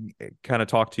want to kind of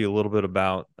talk to you a little bit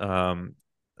about a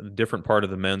different part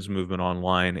of the men's movement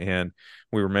online. And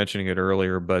we were mentioning it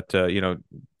earlier, but I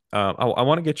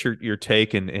want to get your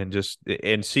take, and just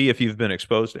and see if you've been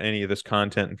exposed to any of this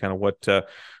content, and kind of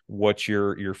what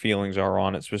your feelings are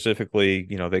on it. Specifically,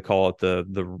 they call it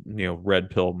the red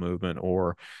pill movement,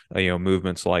 or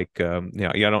movements like, I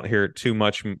don't hear it too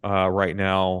much right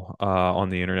now on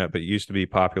the internet, but it used to be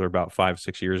popular about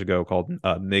 5-6 years ago, called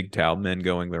MGTOW, men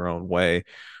going their own way.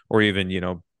 Or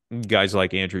even, guys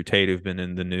like Andrew Tate, who've been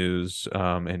in the news,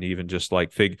 and even just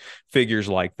like figures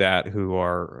like that, who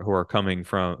are coming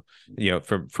from,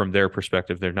 from their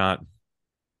perspective. They're not,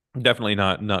 definitely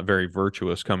not very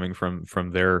virtuous, coming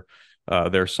from their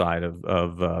their side of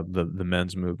the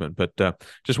men's movement. But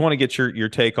just want to get your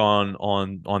take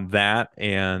on that,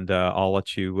 and I'll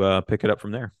let you pick it up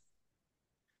from there.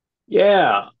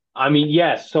 Yeah. I mean,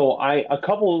 yes. So a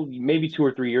couple, maybe 2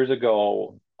 or 3 years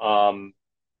ago,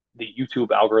 the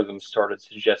YouTube algorithm started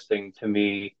suggesting to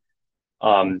me,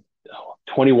 um,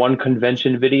 21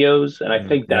 convention videos. And I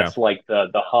think Yeah, that's like the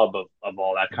hub of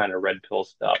all that kind of red pill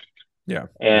stuff. yeah,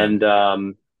 yeah. And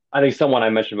I think someone I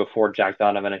mentioned before, Jack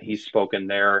Donovan, and he's spoken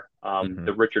there. Hmm.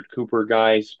 The Richard Cooper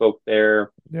guy spoke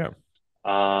there. Yeah.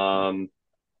 And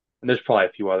there's probably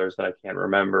a few others that I can't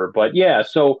remember. But yeah,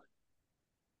 so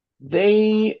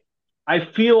they, I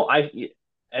feel,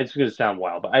 it's going to sound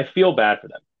wild, but I feel bad for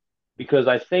them because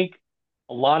I think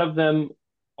a lot of them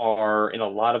are in a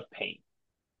lot of pain.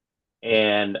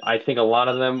 And I think a lot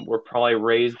of them were probably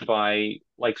raised by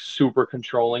like super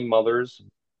controlling mothers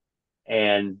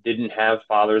and didn't have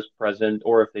fathers present,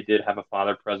 or if they did have a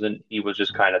father present, he was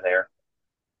just kind of there.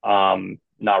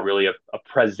 Not really a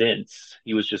presence.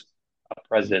 He was just a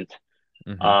present.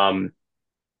 Hmm. Um,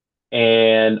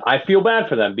 and I feel bad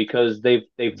for them because they've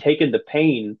taken the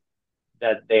pain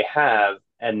that they have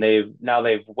and they've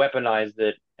weaponized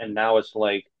it, and now it's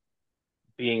like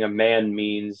being a man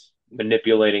means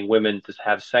manipulating women to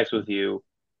have sex with you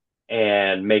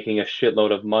and making a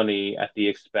shitload of money at the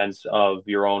expense of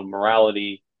your own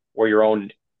morality or your own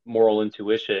moral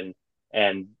intuition,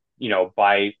 and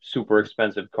buy super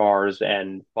expensive cars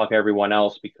and fuck everyone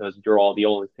else because you're all the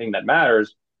only thing that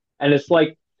matters. And it's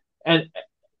like, and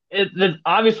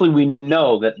obviously we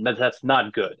know that's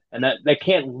not good, and that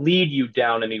can't lead you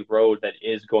down any road that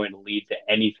is going to lead to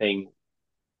anything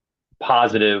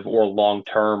positive or long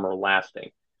term or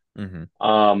lasting. Hmm.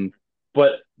 um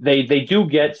but they do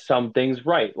get some things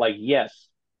right. Like, yes,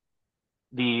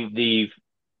 the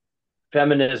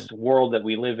feminist world that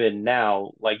we live in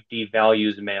now like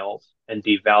devalues males and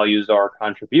devalues our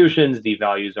contributions,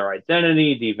 devalues our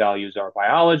identity, devalues our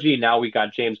biology. Now we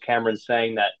got James Cameron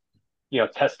saying that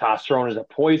testosterone is a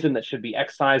poison that should be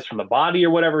excised from the body or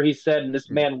whatever he said. And this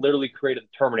man literally created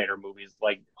the Terminator movies.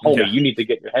 Like, homie, Yeah. you need to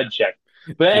get your head checked.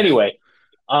 But Yeah. anyway,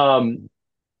 um,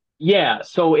 yeah,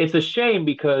 so it's a shame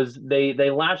because they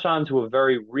latch on to a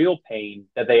very real pain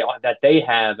that they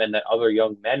have and that other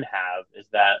young men have, is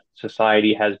that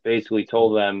society has basically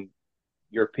told them,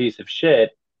 you're a piece of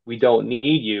shit, we don't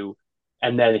need you.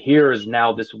 And then here is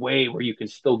now this way where you can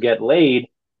still get laid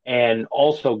and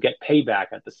also get payback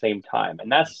at the same time.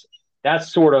 And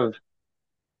that's sort of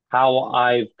how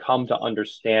I've come to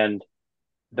understand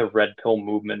the red pill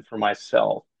movement for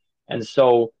myself. And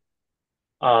so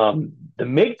the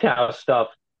MGTOW stuff,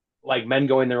 like men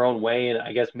going their own way, and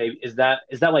I guess maybe is that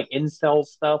like incel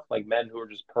stuff, like men who are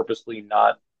just purposely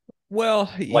not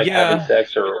Well, like having yeah.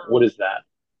 sex, or what is that?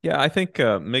 Yeah, I think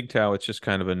MGTOW, it's just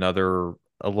kind of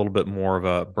a little bit more of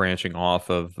a branching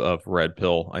off of Red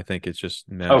Pill. I think it's just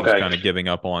men just Okay. kind of giving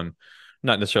up on,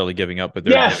 not necessarily giving up, but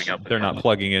Yes. they're not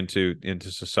plugging into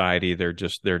society.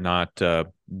 They're not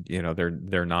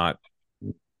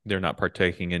they're not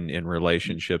partaking in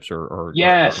relationships or anything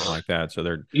Yes. like that. So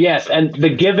they're Yes. And the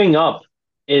giving up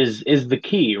is the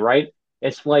key, right?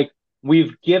 It's like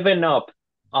we've given up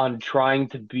on trying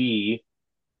to be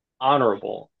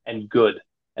honorable and good.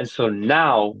 And so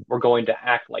now we're going to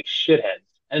act like shitheads.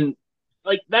 And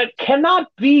like that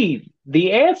cannot be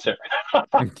the answer.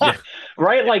 yeah,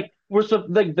 Right? Like we're so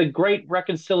the great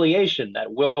reconciliation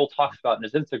that Will talks about in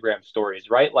his Instagram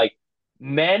stories, right? Like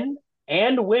men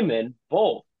and women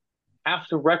both have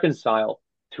to reconcile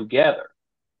together.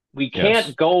 We yes,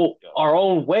 can't go our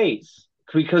own ways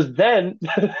because then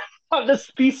the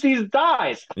species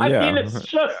dies. I mean, yeah. it's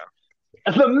just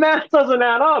the math doesn't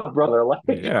add up, brother. Like,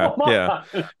 Yeah, come yeah.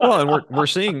 on. Well, and we're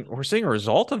seeing a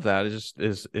result of that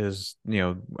is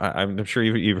I'm sure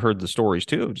you've heard the stories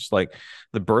too. Just like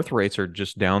the birth rates are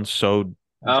just down so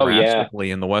Oh yeah, drastically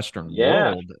in the Western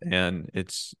yeah, world, and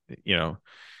you know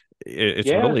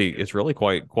yeah, it's really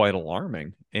quite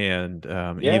alarming. And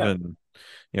yeah. even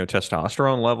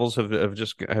testosterone levels have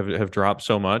just have dropped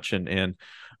so much, and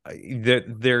that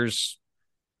there's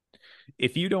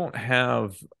if you don't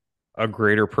have a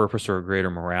greater purpose or a greater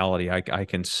morality, I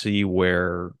can see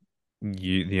where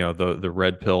the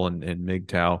red pill and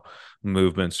MGTOW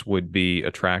movements would be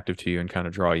attractive to you and kind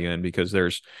of draw you in because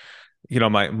there's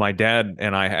my dad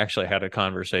and I actually had a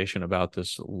conversation about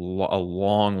this a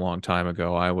long time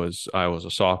ago. I was a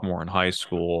sophomore in high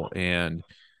school, and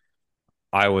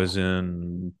I was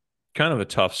in kind of a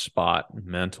tough spot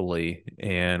mentally,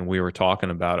 and we were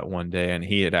talking about it one day, and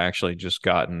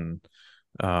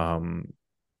um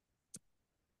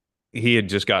he had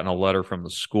just gotten a letter from the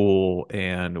school,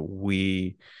 and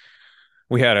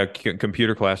we had a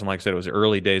computer class, and like I said, it was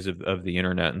early days of the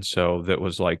internet, and so that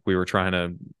was like we were trying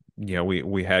to,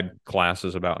 we had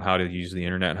classes about how to use the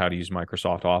internet, how to use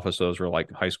Microsoft Office. Those were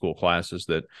like high school classes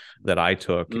that I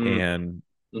took, Mm, and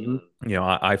hmm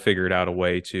I figured out a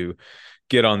way to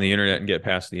get on the internet and get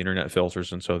past the internet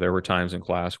filters. And so there were times in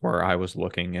class where I was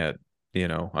looking at,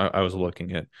 I was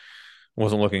looking at,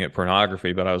 wasn't looking at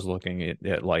pornography, but I was looking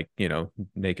at like,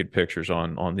 naked pictures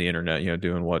on the internet,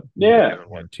 doing what Yeah.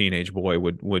 a teenage boy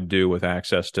would do with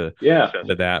access Yeah.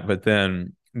 to that. But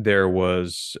then there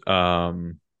was,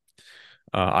 I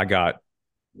got,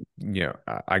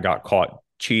 I got caught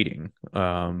cheating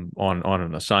on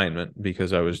an assignment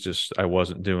because I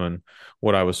wasn't doing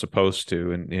what I was supposed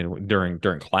to, and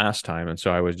during class time. And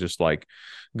so I was just like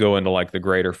go into like the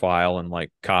grader file and like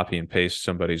copy and paste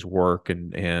somebody's work,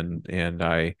 and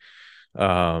I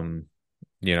um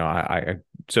I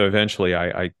so eventually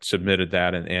I submitted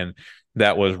that, and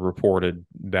that was reported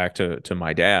back to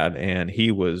my dad, and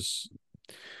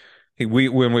we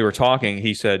when we were talking,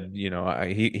 he said,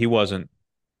 he wasn't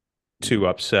too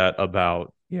upset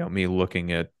about me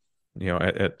looking at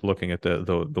looking at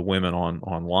the women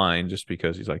online, just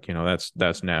because he's like,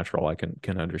 that's natural. I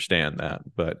can understand that.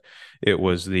 But it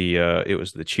was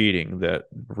the cheating that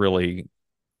really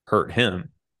hurt him.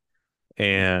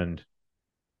 And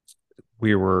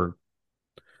we were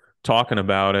talking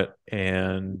about it,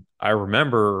 and I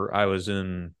remember I was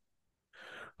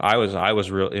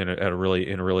really at a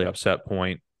really upset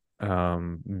point,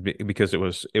 because it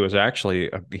was actually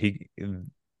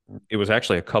it was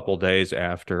actually a couple days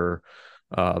after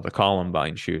the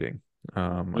Columbine shooting. I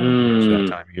don't know, it was that Mm,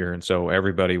 time of year, and so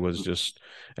everybody was just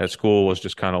at school was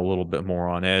just kind of a little bit more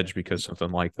on edge because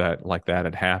something like that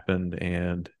had happened,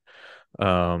 and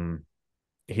um,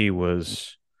 he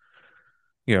was,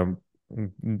 you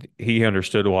he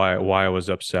understood why I was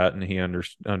upset, and he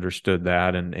understood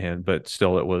that, and but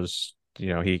still it was,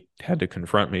 he had to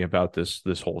confront me about this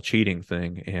whole cheating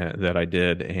thing, that I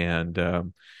did.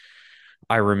 And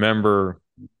I remember,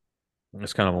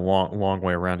 it's kind of a long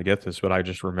way around to get this, but I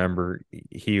just remember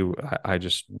I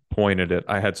just pointed at,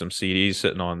 I had some CDs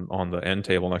sitting on the end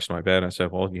table next to my bed. And I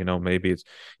said, well, maybe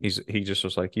he just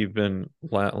was like, you've been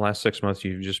last 6 months,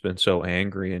 you've just been so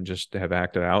angry and just have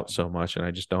acted out so much. And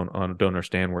I just don't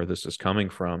understand where this is coming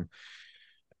from.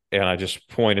 And I just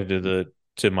pointed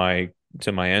to my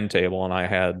end table, and I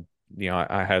had,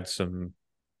 I had some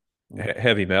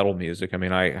heavy metal music. I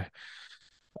mean,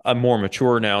 I'm more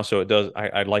mature now, so it does.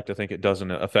 I'd like to think it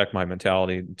doesn't affect my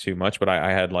mentality too much. But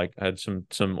I had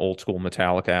some old school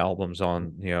Metallica albums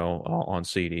on, on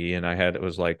CD, and it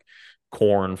was like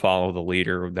Korn, Follow the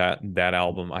Leader. That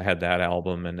album, I had that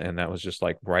album, and that was just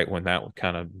like right when that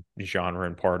kind of genre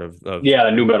and part of yeah,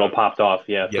 the new metal popped off.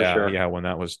 Yeah, for sure. yeah, when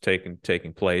that was taking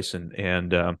place, and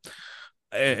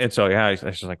so yeah, I was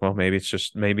just like, well, maybe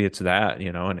it's that,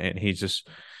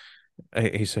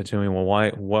 and he said to me,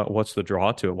 well, what's the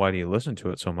draw to it? Why do you listen to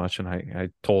it so much? And I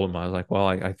told him, I was like, well,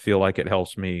 I feel like it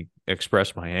helps me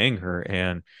express my anger.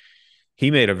 And he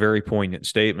made a very poignant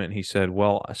statement. He said,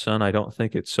 well, son, I don't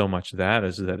think it's so much that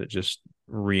as that it just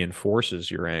reinforces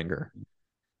your anger.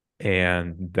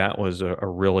 And that was a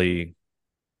really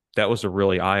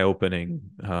eye-opening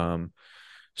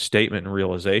statement and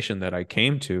realization that I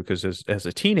came to, because as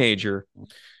a teenager,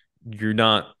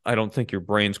 I don't think your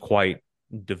brain's quite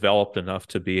developed enough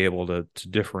to be able to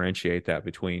differentiate that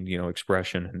between,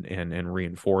 expression and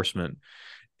reinforcement.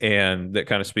 And that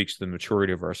kind of speaks to the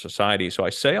maturity of our society. So I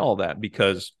say all that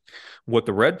because what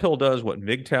the red pill does, what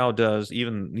MGTOW does,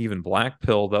 even black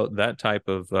pill, that type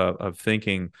of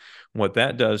thinking, what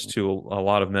that does to a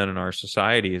lot of men in our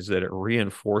society is that it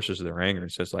reinforces their anger.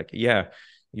 It says like, yeah,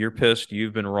 you're pissed,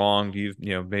 you've been wronged,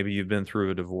 maybe you've been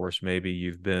through a divorce, maybe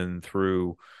you've been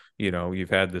through, you've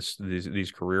had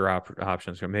these career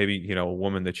options, or maybe, a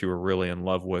woman that you were really in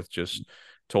love with just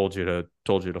told you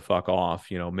to fuck off,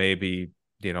 maybe,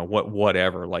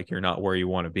 whatever, like you're not where you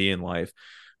want to be in life.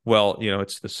 Well,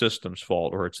 it's the system's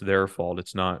fault, or it's their fault.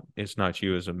 It's not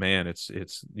you as a man. It's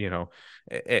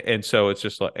and so it's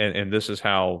just like, and this is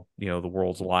how, the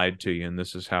world's lied to you, and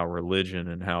this is how religion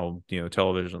and how,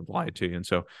 television lied to you. And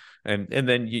so, and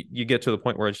then you get to the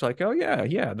point where it's like, oh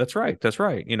yeah, that's right.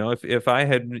 If I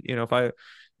had,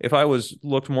 if I was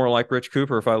looked more like Rich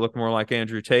Cooper, if I looked more like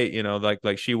Andrew Tate,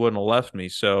 like she wouldn't have left me.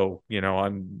 So,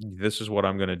 this is what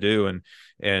I'm going to do.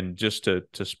 And just to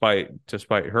spite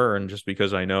her, and just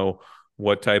because I know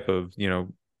what type of,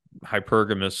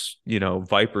 hypergamous,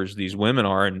 vipers these women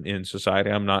are in society,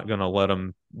 I'm not going to let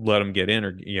them get in,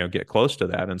 or, get close to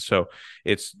that. And so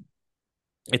it's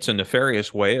it's a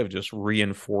nefarious way of just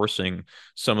reinforcing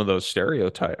some of those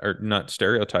stereotypes, or not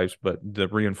stereotypes, but the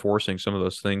reinforcing some of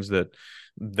those things that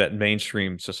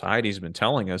mainstream society's been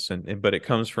telling us. And but it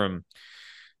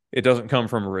doesn't come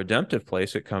from a redemptive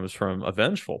place. It comes from a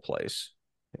vengeful place.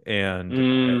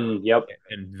 And Yep.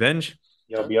 and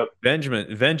Yep. Yep.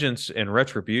 vengeance and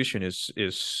retribution is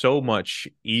so much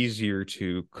easier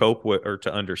to cope with, or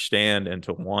to understand, and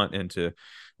to want, and to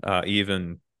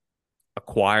even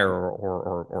acquire,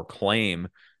 or claim,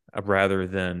 rather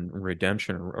than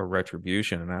redemption, or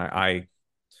retribution. And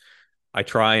I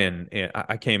try, and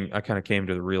I kind of came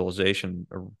to the realization,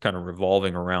 kind of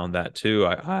revolving around that too.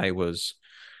 I was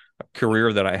a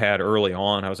career that I had early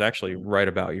on. I was actually right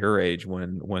about your age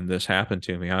when this happened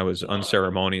to me. I was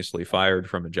unceremoniously fired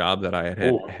from a job that I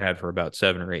Ooh. had for about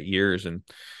 7 or 8 years. And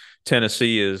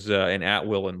Tennessee is an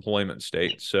at-will employment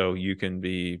state, so you can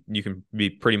be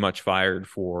pretty much fired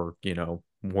for,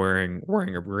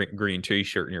 wearing a green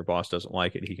t-shirt, and your boss doesn't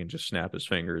like it. He can just snap his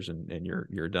fingers, and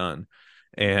you're done.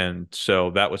 And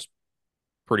so that was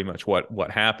pretty much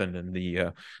what happened. And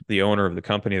the owner of the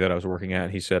company that I was working at,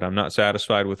 he said, "I'm not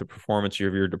satisfied with the performance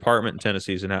of your department.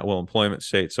 Tennessee is an at-will employment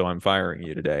state, so I'm firing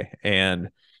you today." And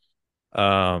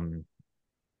um,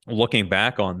 looking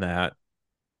back on that,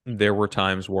 there were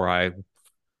times where I,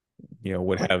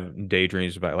 would have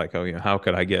daydreams about, like, oh, how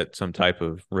could I get some type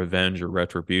of revenge or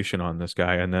retribution on this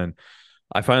guy? And then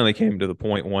I finally came to the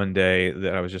point one day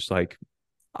that I was just like,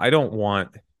 I don't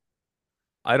want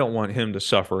I don't want him to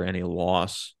suffer any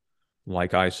loss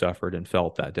like I suffered and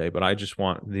felt that day. But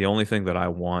the only thing that I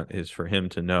want is for him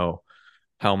to know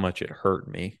how much it hurt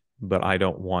me. But I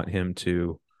don't want him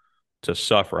to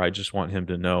suffer. I just want him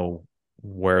to know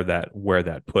where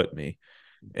that put me,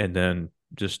 and then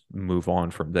just move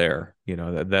on from there.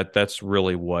 That's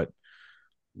really I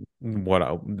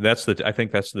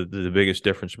think that's the biggest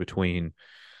difference between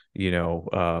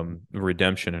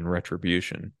redemption and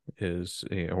retribution, is,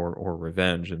 or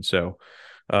revenge. And so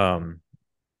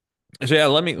yeah,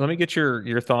 let me get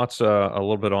your thoughts a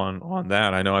little bit on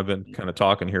that. I know I've been kind of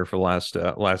talking here for the last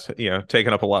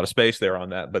taking up a lot of space there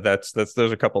on that, but those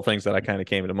are a couple of things that I kind of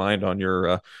came to mind on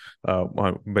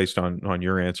based on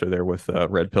your answer there with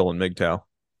Red Pill and MGTOW.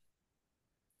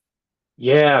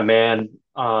 Yeah, man.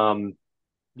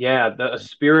 Yeah, the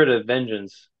spirit of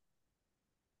vengeance.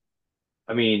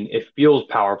 I mean, it feels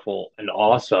powerful and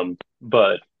awesome,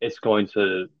 but it's going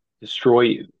to destroy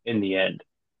you in the end.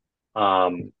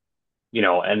 Um,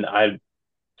 and I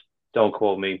don't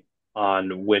quote me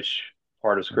on which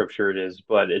part of scripture it is,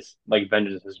 but it's like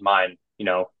vengeance is mine.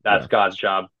 That's Yeah, God's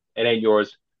job. It ain't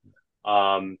yours.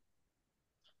 Um,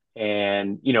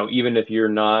 and even if you're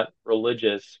not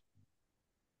religious,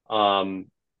 um,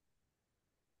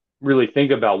 really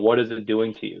think about what is it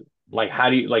doing to you? Like, how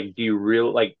do you like? Do you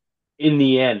really like? In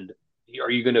the end, are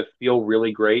you going to feel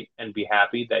really great and be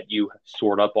happy that you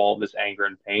stored up all this anger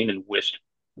and pain and wished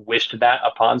that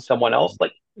upon someone else?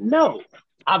 Like, no,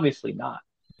 obviously not.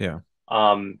 yeah,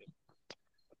 Um,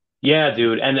 yeah,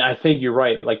 dude, and I think you're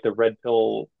right. Like the red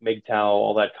pill, MGTOW,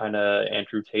 all that kind of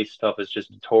Andrew Tate stuff is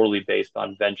just totally based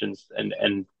on vengeance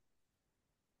and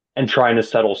trying to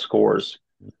settle scores.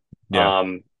 yeah,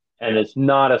 Um, and it's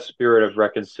not a spirit of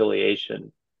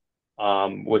reconciliation,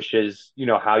 which is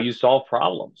how you solve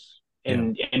problems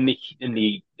yeah,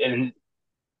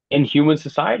 in human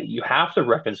society. You have to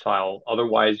reconcile,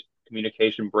 otherwise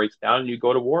communication breaks down and you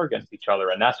go to war against each other.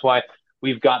 And that's why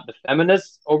we've got the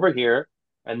feminists over here,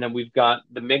 and then we've got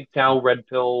the MGTOW, red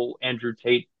pill, Andrew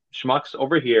Tate schmucks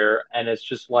over here, and it's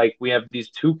just like we have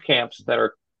these two camps that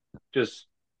are just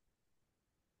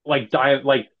like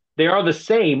they are the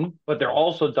same, but they're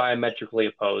also diametrically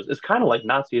opposed. It's kind of like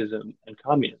Nazism and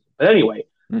communism. But anyway,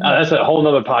 hmm that's a whole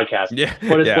nother podcast. yeah,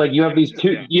 But it's yeah, like you have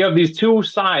these two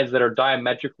sides that are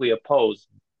diametrically opposed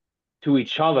to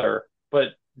each other, but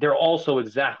they're also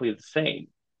exactly the same.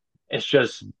 It's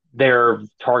just their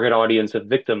target audience of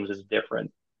victims is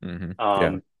different. yeah,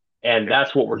 Um, and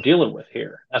that's what we're dealing with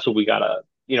here. That's what we gotta,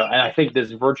 and I think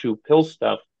this virtue pill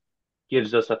stuff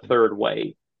gives us a third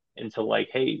way into like,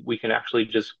 hey, we can actually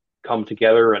just come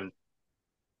together and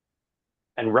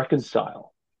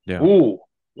reconcile. yeah. Ooh,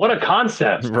 what a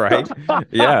concept. Right.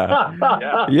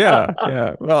 Yeah. Yeah.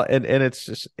 Yeah. Well, and it's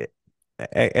just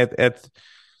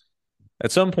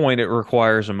at some point it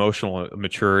requires emotional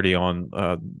maturity on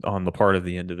the part of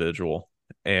the individual.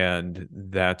 And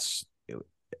the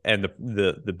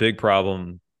big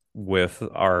problem with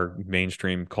our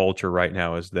mainstream culture right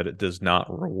now is that it does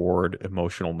not reward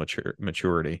emotional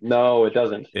maturity. No, it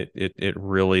doesn't. It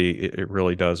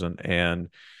really doesn't. And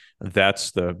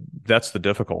that's the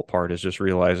difficult part, is just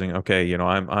realizing, okay,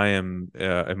 I am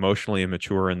emotionally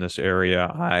immature in this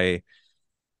area. I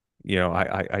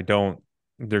don't.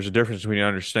 There's a difference between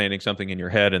understanding something in your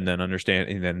head and then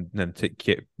understanding, and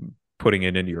putting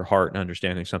it into your heart, and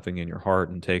understanding something in your heart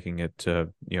and taking it to,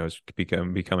 it's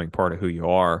becoming part of who you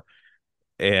are.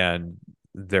 And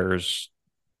there's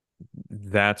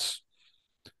that's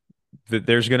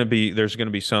there's going to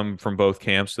be some from both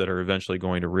camps that are eventually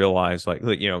going to realize, like,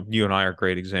 you and I are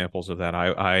great examples of that.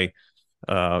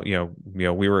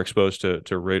 We were exposed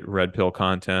to red pill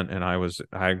content, and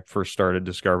I first started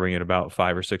discovering it about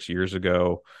 5 or 6 years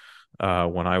ago,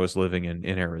 when I was living in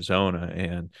Arizona.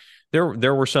 And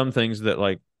there were some things that,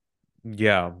 like,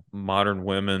 yeah, modern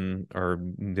women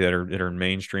that are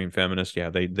mainstream feminists, yeah,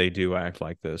 they do act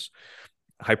like this.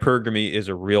 Hypergamy is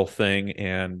a real thing,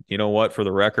 and you know what? For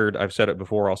the record, I've said it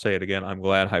before, I'll say it again. I'm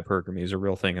glad hypergamy is a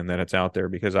real thing and that it's out there,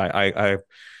 because I've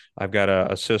got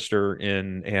a sister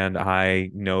and I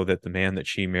know that the man that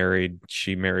she married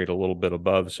a little bit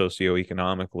above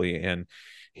socioeconomically, and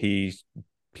he's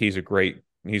he's a great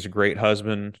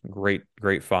husband,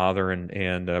 great father,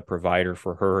 and provider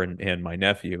for her and my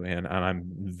nephew. And I'm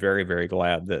very, very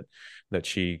glad that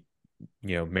she,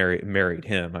 married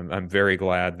him. I'm very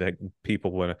glad that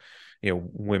people, when,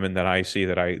 women that I see,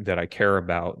 that I care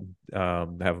about,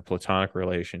 have a platonic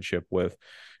relationship with,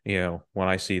 when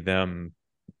I see them,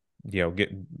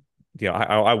 get,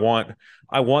 I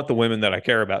want the women that I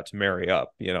care about to marry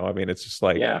up. I mean, it's just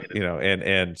like, Yeah.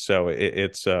 and so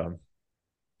it's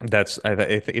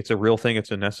it's a real thing.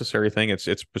 It's a necessary thing. It's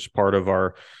just part of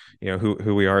our,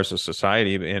 who we are as a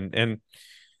society. And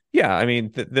yeah, I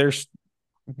mean, there's,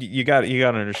 you got to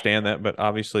understand that, but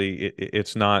obviously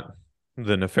it's not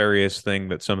the nefarious thing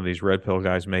that some of these red pill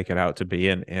guys make it out to be.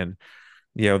 And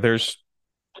there's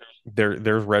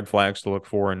red flags to look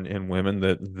for in women,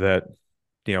 that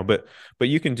but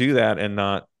you can do that and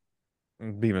not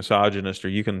be misogynist, or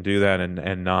you can do that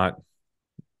and not,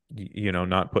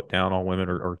 not put down all women,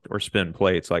 or spin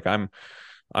plates. Like, I'm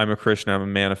a Christian, I'm a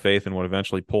man of faith, and what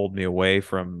eventually pulled me away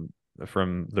from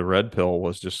the red pill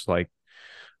was just like,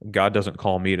 God doesn't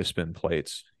call me to spin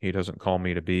plates. He doesn't call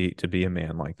me to be a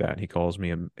man like that. He calls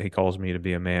me to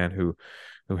be a man who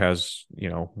has,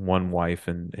 one wife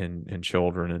and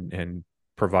children, and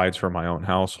provides for my own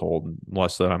household,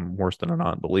 unless that I'm worse than a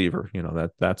non-believer.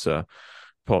 That's a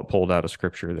pulled out of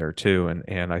scripture there too.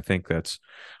 And I think that's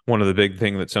one of the big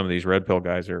thing that some of these red pill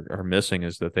guys are missing,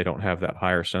 is that they don't have that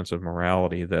higher sense of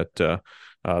morality that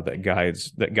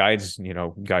guides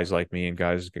guys like me, and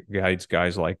guides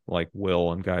guys like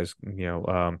Will, and guys,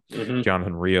 Hmm.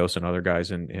 Jonathan Rios, and other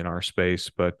guys in our space.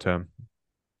 But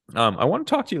I want to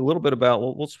talk to you a little bit about.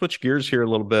 We'll switch gears here a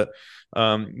little bit.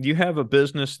 You have a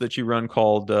business that you run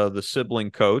called the Sibling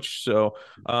Coach. So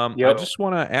I Yep. just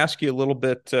want to ask you a little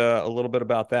bit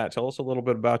about that. Tell us a little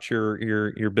bit about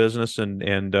your business,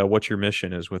 and what your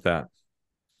mission is with that.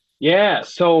 Yeah.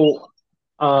 So,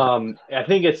 I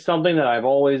think it's something that I've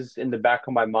always in the back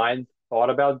of my mind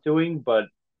thought about doing, but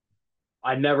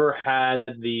I never had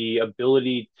the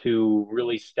ability to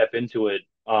really step into it,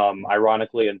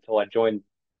 ironically, until I joined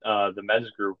the men's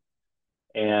group.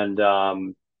 And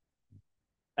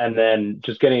and then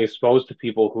just getting exposed to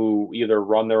people who either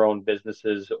run their own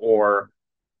businesses or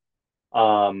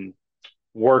um,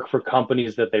 work for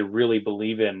companies that they really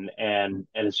believe in, and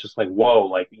it's just like, whoa,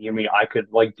 like, you mean I could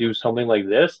like do something like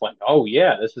this? Like, oh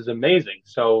yeah, this is amazing.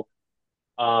 So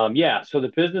yeah, so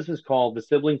the business is called The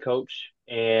Sibling Coach,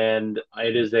 and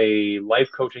it is a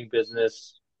life coaching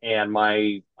business. And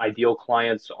my ideal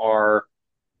clients are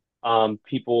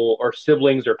people or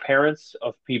siblings or parents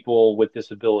of people with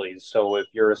disabilities. So if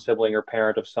you're a sibling or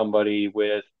parent of somebody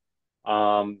with,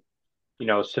 um,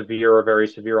 severe or very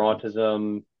severe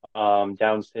autism,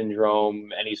 Down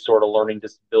syndrome, any sort of learning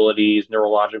disabilities,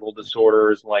 neurological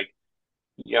disorders, like,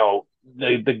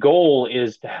 the goal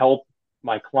is to help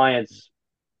my clients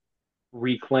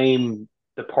reclaim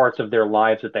the parts of their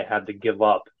lives that they had to give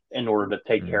up in order to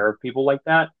take Mm. care of people like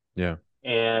that. Yeah.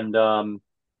 And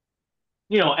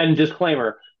and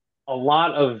disclaimer, a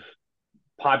lot of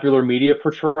popular media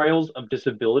portrayals of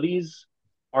disabilities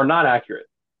are not accurate,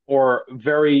 or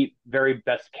very, very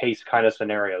best case kind of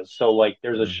scenarios. So, like,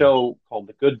 there's a Hmm. show called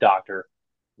The Good Doctor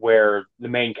where the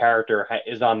main character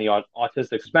is on the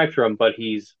autistic spectrum, but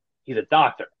he's a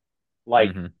doctor.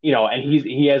 Like, Hmm. and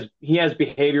he has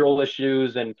behavioral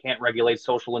issues and can't regulate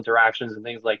social interactions and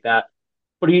things like that.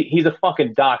 But he's a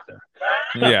fucking doctor.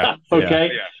 Yeah. Yeah.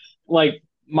 Okay? Like,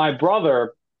 my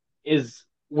brother is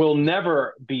will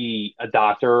never be a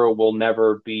doctor, will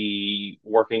never be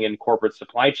working in corporate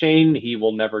supply chain. He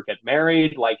will never get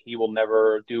married. Like he will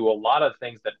never do a lot of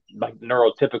things that like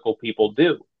neurotypical people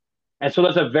do. And so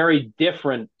that's a very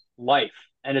different life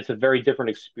and it's a very different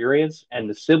experience. And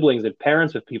the siblings and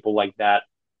parents of people like that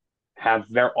have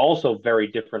also very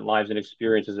different lives and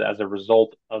experiences as a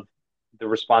result of the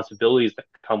responsibilities that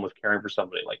come with caring for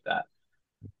somebody like that.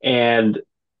 And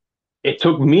it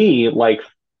took me like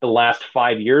the last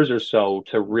 5 years or so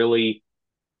to really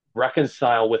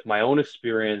reconcile with my own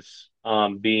experience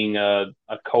being a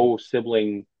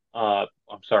co-sibling, I'm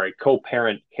sorry,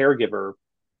 co-parent caregiver,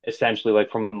 essentially like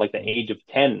from like the age of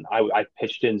 10. I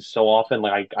pitched in so often,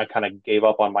 like I kind of gave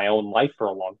up on my own life for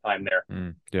a long time there.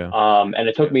 Yeah. And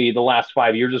it took me the last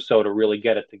 5 years or so to really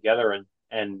get it together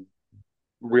and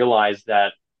realize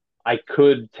that I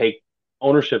could take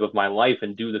ownership of my life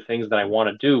and do the things that I want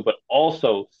to do, but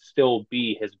also still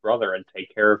be his brother and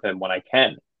take care of him when I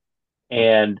can.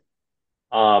 And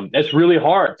it's really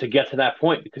hard to get to that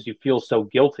point because you feel so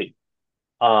guilty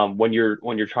when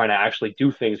you're trying to actually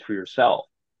do things for yourself.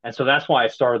 And so that's why I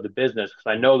started the business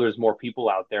because I know there's more people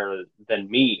out there than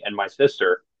me and my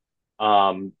sister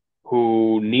um,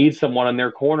 who need someone in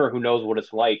their corner who knows what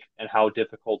it's like and how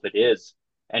difficult it is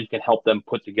and can help them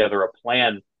put together a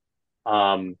plan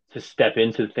to step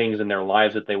into things in their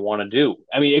lives that they want to do.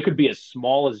 I mean, it could be as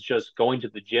small as just going to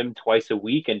the gym twice a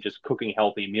week and just cooking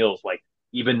healthy meals. Like,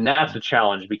 even that's a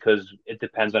challenge because it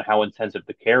depends on how intensive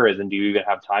the care is and do you even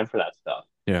have time for that stuff.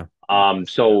 Yeah.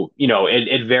 So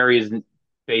it varies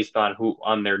based on who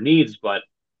on their needs, but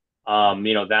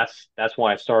that's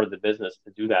why I started the business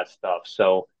to do that stuff.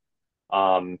 So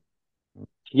um,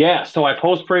 yeah, so I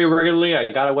post pretty regularly. I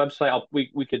got a website.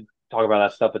 We could talk about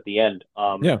that stuff at the end.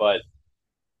 Yeah. But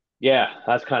yeah,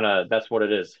 that's what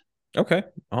it is. Okay.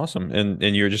 Awesome.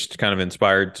 And you're just kind of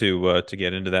inspired to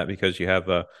get into that because you have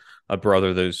a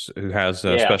brother who has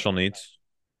Yeah. special needs.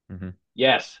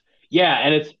 Yes. Yeah,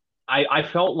 and I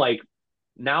felt like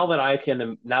now that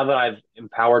I've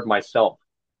empowered myself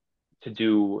to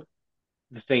do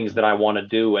the things that I want to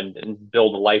do and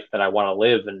build a life that I want to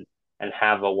live and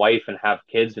have a wife and have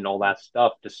kids and all that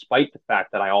stuff, despite the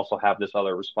fact that I also have this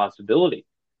other responsibility.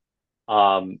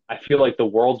 I feel like the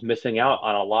world's missing out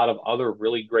on a lot of other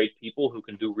really great people who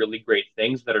can do really great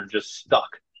things that are just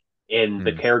stuck in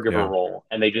the caregiver Yeah. role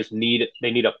and they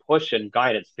need a push and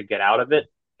guidance to get out of it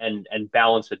and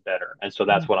balance it better. And so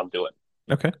that's what I'm doing.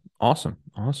 Okay. Awesome.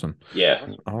 Awesome. Yeah.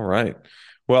 All right.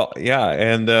 Well, yeah,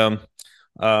 and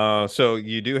so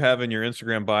you do have in your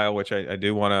Instagram bio, which I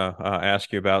do want to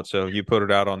ask you about. So you put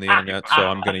it out on the internet, so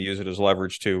I'm going to use it as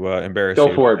leverage to embarrass Go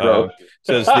you. for it, bro.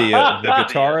 Says the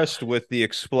guitarist with the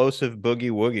explosive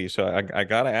boogie woogie. So I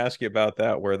got to ask you about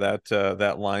that, where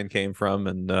that line came from,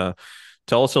 and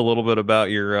tell us a little bit about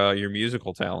your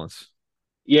musical talents.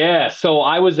 Yeah, so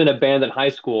I was in a band in high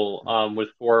school with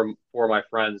four of my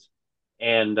friends,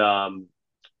 and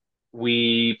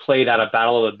we played at a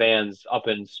Battle of the Bands up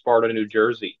in Sparta, New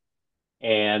Jersey.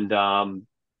 And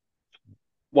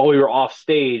while we were off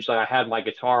stage, like I had my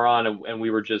guitar on and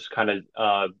we were just kind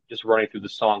of just running through the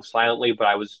song silently. But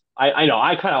I know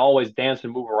I kind of always dance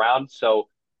and move around, so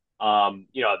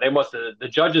the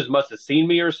judges must have seen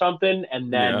me or something,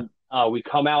 and Yeah. then we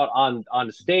come out on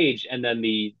the stage, and then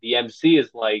the MC is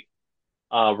like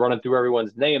running through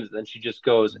everyone's names. And then she just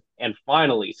goes, and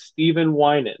finally, Stephen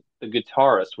Winan, the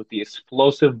guitarist with the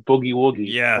explosive boogie woogie.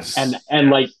 Yes. And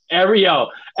like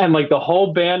and like the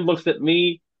whole band looks at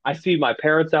me. I see my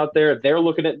parents out there, they're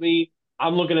looking at me.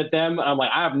 I'm looking at them, and I'm like,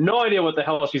 I have no idea what the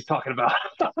hell she's talking about.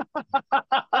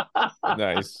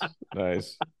 Nice.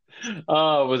 Nice.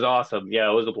 Oh, it was awesome.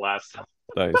 Yeah, it was a blast.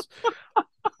 Nice.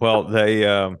 Well,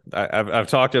 I've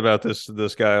talked about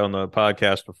this guy on the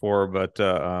podcast before, but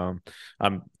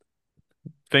I'm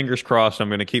fingers crossed. I'm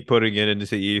going to keep putting it into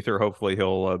the ether. Hopefully,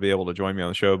 he'll be able to join me on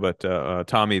the show. But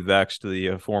Tommy Vext,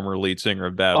 the former lead singer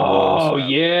of Bad Wolves, Oh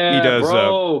he yeah, does.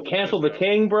 bro. Cancel the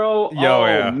King, bro. Yo, Oh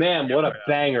yeah, man, what a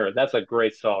banger. That's a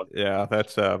great song. yeah.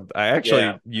 That's I Yeah.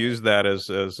 actually used that as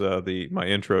the my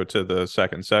intro to the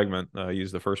second segment. I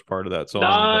used the first part of that song,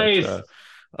 Nice.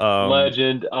 um,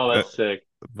 Legend. Oh, uh, that's sick.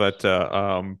 but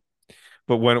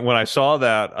but when I saw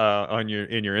that on your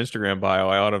Instagram bio,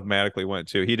 I automatically went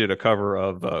to he did a cover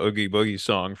of Oogie Boogie's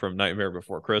song from Nightmare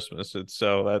Before Christmas. And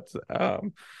so that's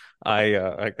I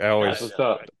That's always what's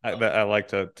up. I like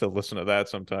to listen to that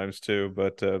sometimes too.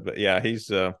 But yeah, he's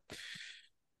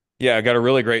yeah, got a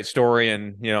really great story,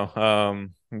 and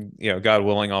God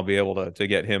willing, I'll be able to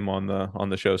get him on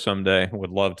the show someday.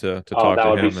 Would love to Oh, talk that to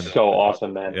would be him. And so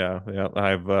awesome, man. yeah,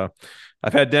 yeah.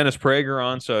 I've had Dennis Prager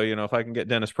on, so if I can get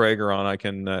Dennis Prager on, I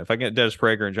can. If I can get Dennis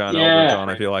Prager and John Eldridge Yeah, on,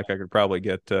 I feel like I could probably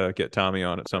get Tommy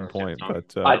on at some point.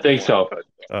 I think so.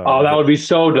 Oh, that But would be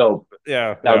so dope.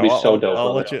 yeah, That yeah. would be Well, so dope,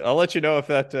 I'll brother. let you know if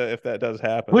that does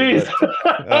happen. Please.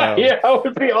 But um, Yeah, that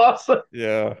would be awesome.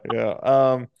 yeah,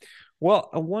 yeah.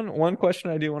 Well, one question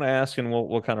I do want to ask, and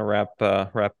we'll kind of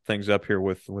wrap things up here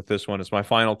with this one. It's my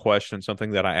final question,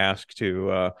 something that I ask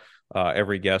to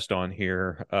every guest on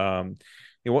here.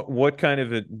 What kind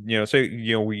of say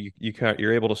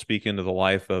you're able to speak into the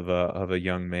life of a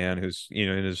young man who's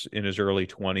in his early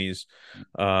 20s,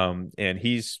 and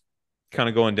he's kind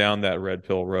of going down that red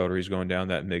pill road, or he's going down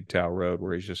that MGTOW road,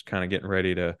 where he's just kind of getting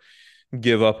ready to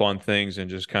give up on things and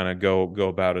just kind of go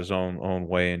about his own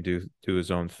way and do his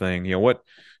own thing.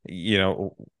 You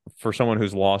know for someone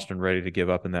who's lost and ready to give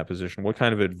up in that position, what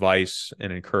kind of advice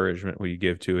and encouragement will you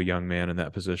give to a young man in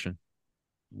that position?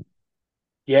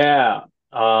 Yeah.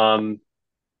 Um,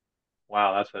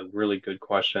 wow, that's a really good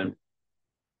question.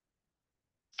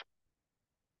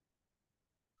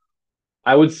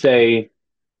 I would say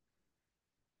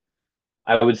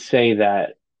I would say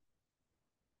that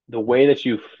the way that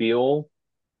you feel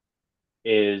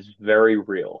is very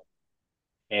real.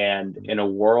 And in a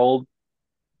world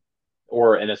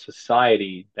or in a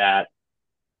society that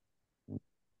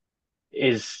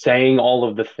is saying all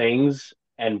of the things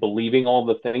and believing all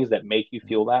the things that make you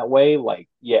feel that way, like,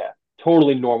 yeah,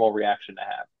 totally normal reaction to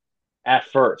have at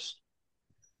first.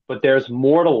 But there's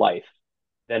more to life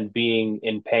than being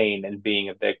in pain and being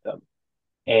a victim.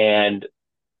 And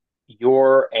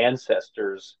your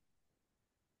ancestors,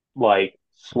 like,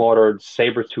 slaughtered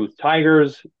saber-toothed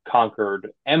tigers,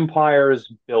 conquered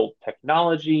empires, built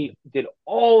technology, did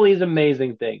all these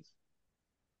amazing things.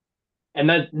 And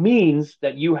that means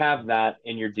that you have that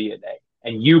in your DNA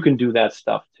and you can do that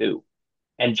stuff too.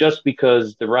 And just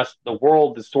because the rest of the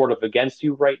world is sort of against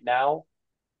you right now,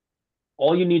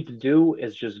 all you need to do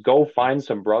is just go find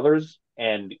some brothers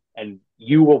and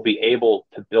you will be able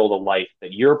to build a life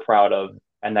that you're proud of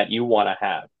and that you want to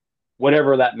have,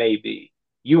 whatever that may be.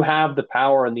 You have the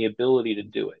power and the ability to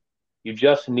do it. You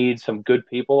just need some good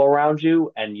people around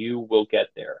you and you will get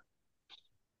there.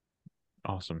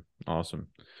 Awesome, awesome.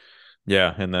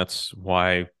 Yeah, and that's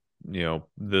why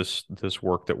this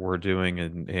work that we're doing,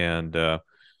 and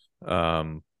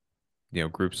um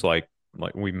groups like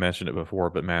we mentioned it before,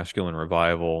 but Masculine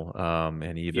Revival,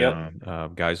 and Yep.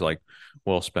 even guys like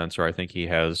Will Spencer. I think he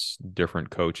has different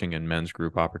coaching and men's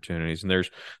group opportunities, and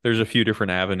there's a few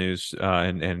different avenues,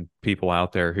 and people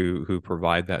out there who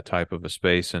provide that type of a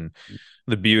space. And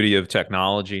the beauty of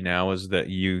technology now is that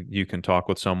you can talk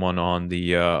with someone on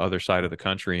the other side of the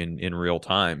country in real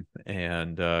time,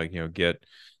 and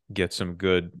get some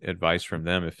good advice from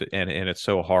them. And it's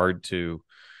so hard to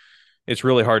it's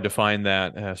really hard to find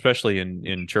that, especially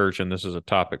in church. And this is a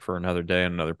topic for another day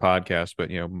and another podcast. But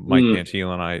Mike Mm.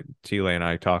 Tile and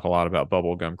I talk a lot about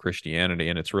bubblegum Christianity,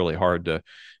 and it's hard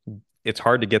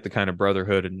to get the kind of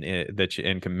brotherhood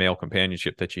and male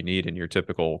companionship that you need in your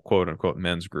typical quote unquote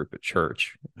men's group at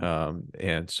church.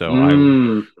 And so I would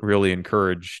Mm. really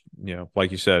encourage,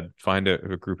 like you said, find a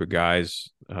group of guys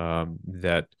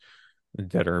that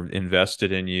are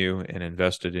invested in you and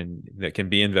that can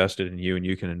be invested in you, and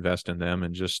you can invest in them.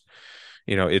 And just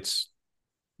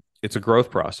it's a growth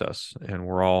process, and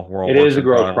we're all It works is a in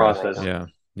growth progress. process. Yeah,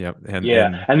 yeah. and Yeah,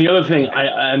 and and the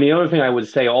other thing I would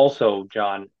say also,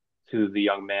 John, to the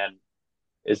young man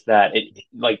is that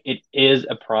it is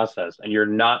a process, and you're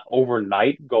not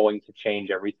overnight going to change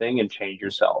everything and change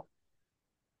yourself.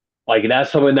 Like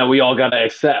that's something that we all got to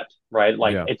accept, right?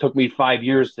 Like yeah, it took me 5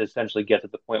 years to essentially get to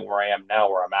the point where I am now,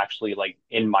 where I'm actually like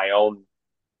in my own.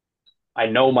 I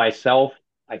know myself.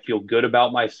 I feel good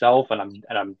about myself, and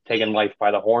I'm taking life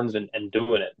by the horns and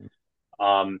doing it.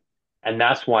 Um, and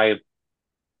that's why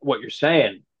what you're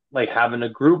saying, like having a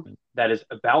group that is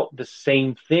about the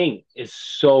same thing is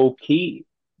so key.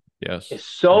 yes, Is yeah.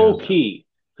 so key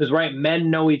because right, men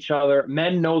know each other,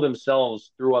 men know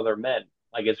themselves through other men.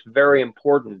 Like it's very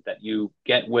important that you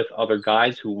get with other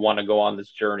guys who want to go on this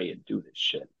journey and do this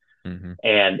shit. Hmm.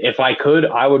 And if I could,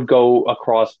 I would go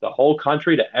across the whole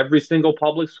country to every single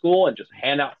public school and just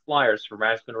hand out flyers for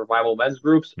Masculine Revival men's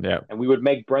groups. Yeah, And we would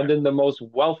make Brendan the most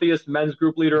wealthiest men's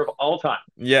group leader of all time.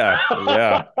 yeah,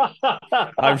 yeah.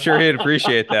 I'm sure he'd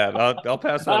appreciate that. I'll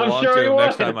pass that I'm along sure to he him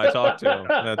next would. time I talk to him.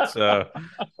 That's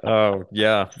oh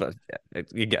yeah. But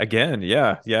again,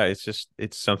 yeah, yeah.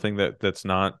 It's something that's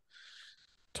not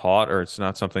taught, or it's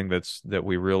not something that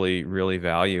we really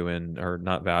value, and or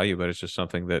not value, but it's just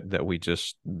something that we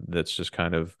just that's just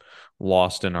kind of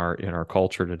lost in our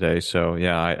culture today. So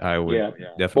yeah, I would Yeah.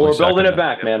 But definitely we're building second it that.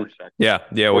 back, man. Yeah,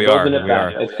 We're we building are it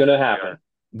back. It's gonna happen.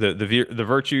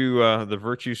 The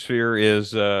virtue sphere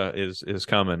is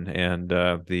coming, and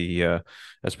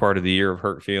as part of the year of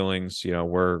hurt feelings,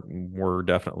 we're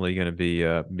definitely going to be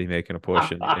making a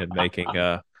push and making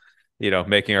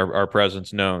making our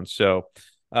presence known. So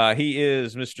he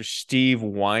is Mr. Steve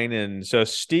Winan. So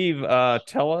Steve,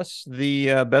 tell us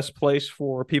the best place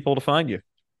for people to find you.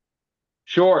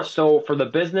 Sure. So for the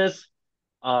business,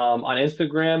 on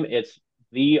Instagram, it's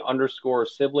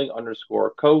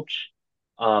the_sibling_coach,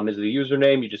 is the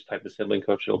username. You just type the sibling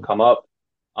coach, it'll come up.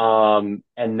 And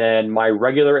then my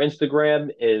regular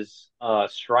Instagram is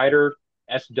Strider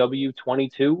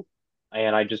SW22.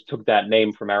 And I just took that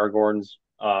name from Aragorn's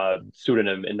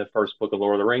pseudonym in the first book of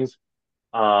Lord of the Rings.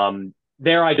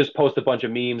 There I just post a bunch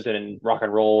of memes and rock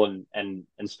and roll and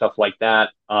stuff like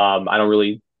that. I don't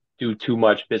really do too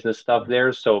much business stuff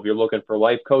there. So if you're looking for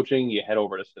life coaching, you head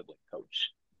over to Sibling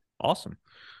Coach. Awesome.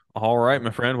 All right,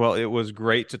 my friend. Well, it was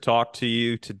great to talk to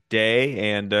you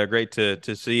today, and great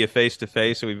to see you face to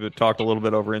face. We've talked a little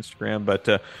bit over Instagram,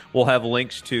 but we'll have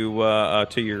links to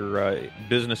your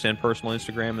business and personal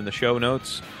Instagram in the show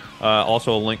notes.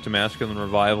 Also, a link to Masculine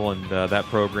Revival and that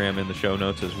program in the show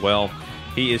notes as well.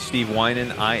 He is Steve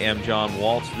Winan. I am John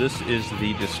Waltz. This is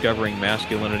the Discovering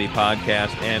Masculinity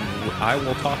podcast, and I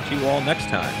will talk to you all next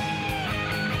time.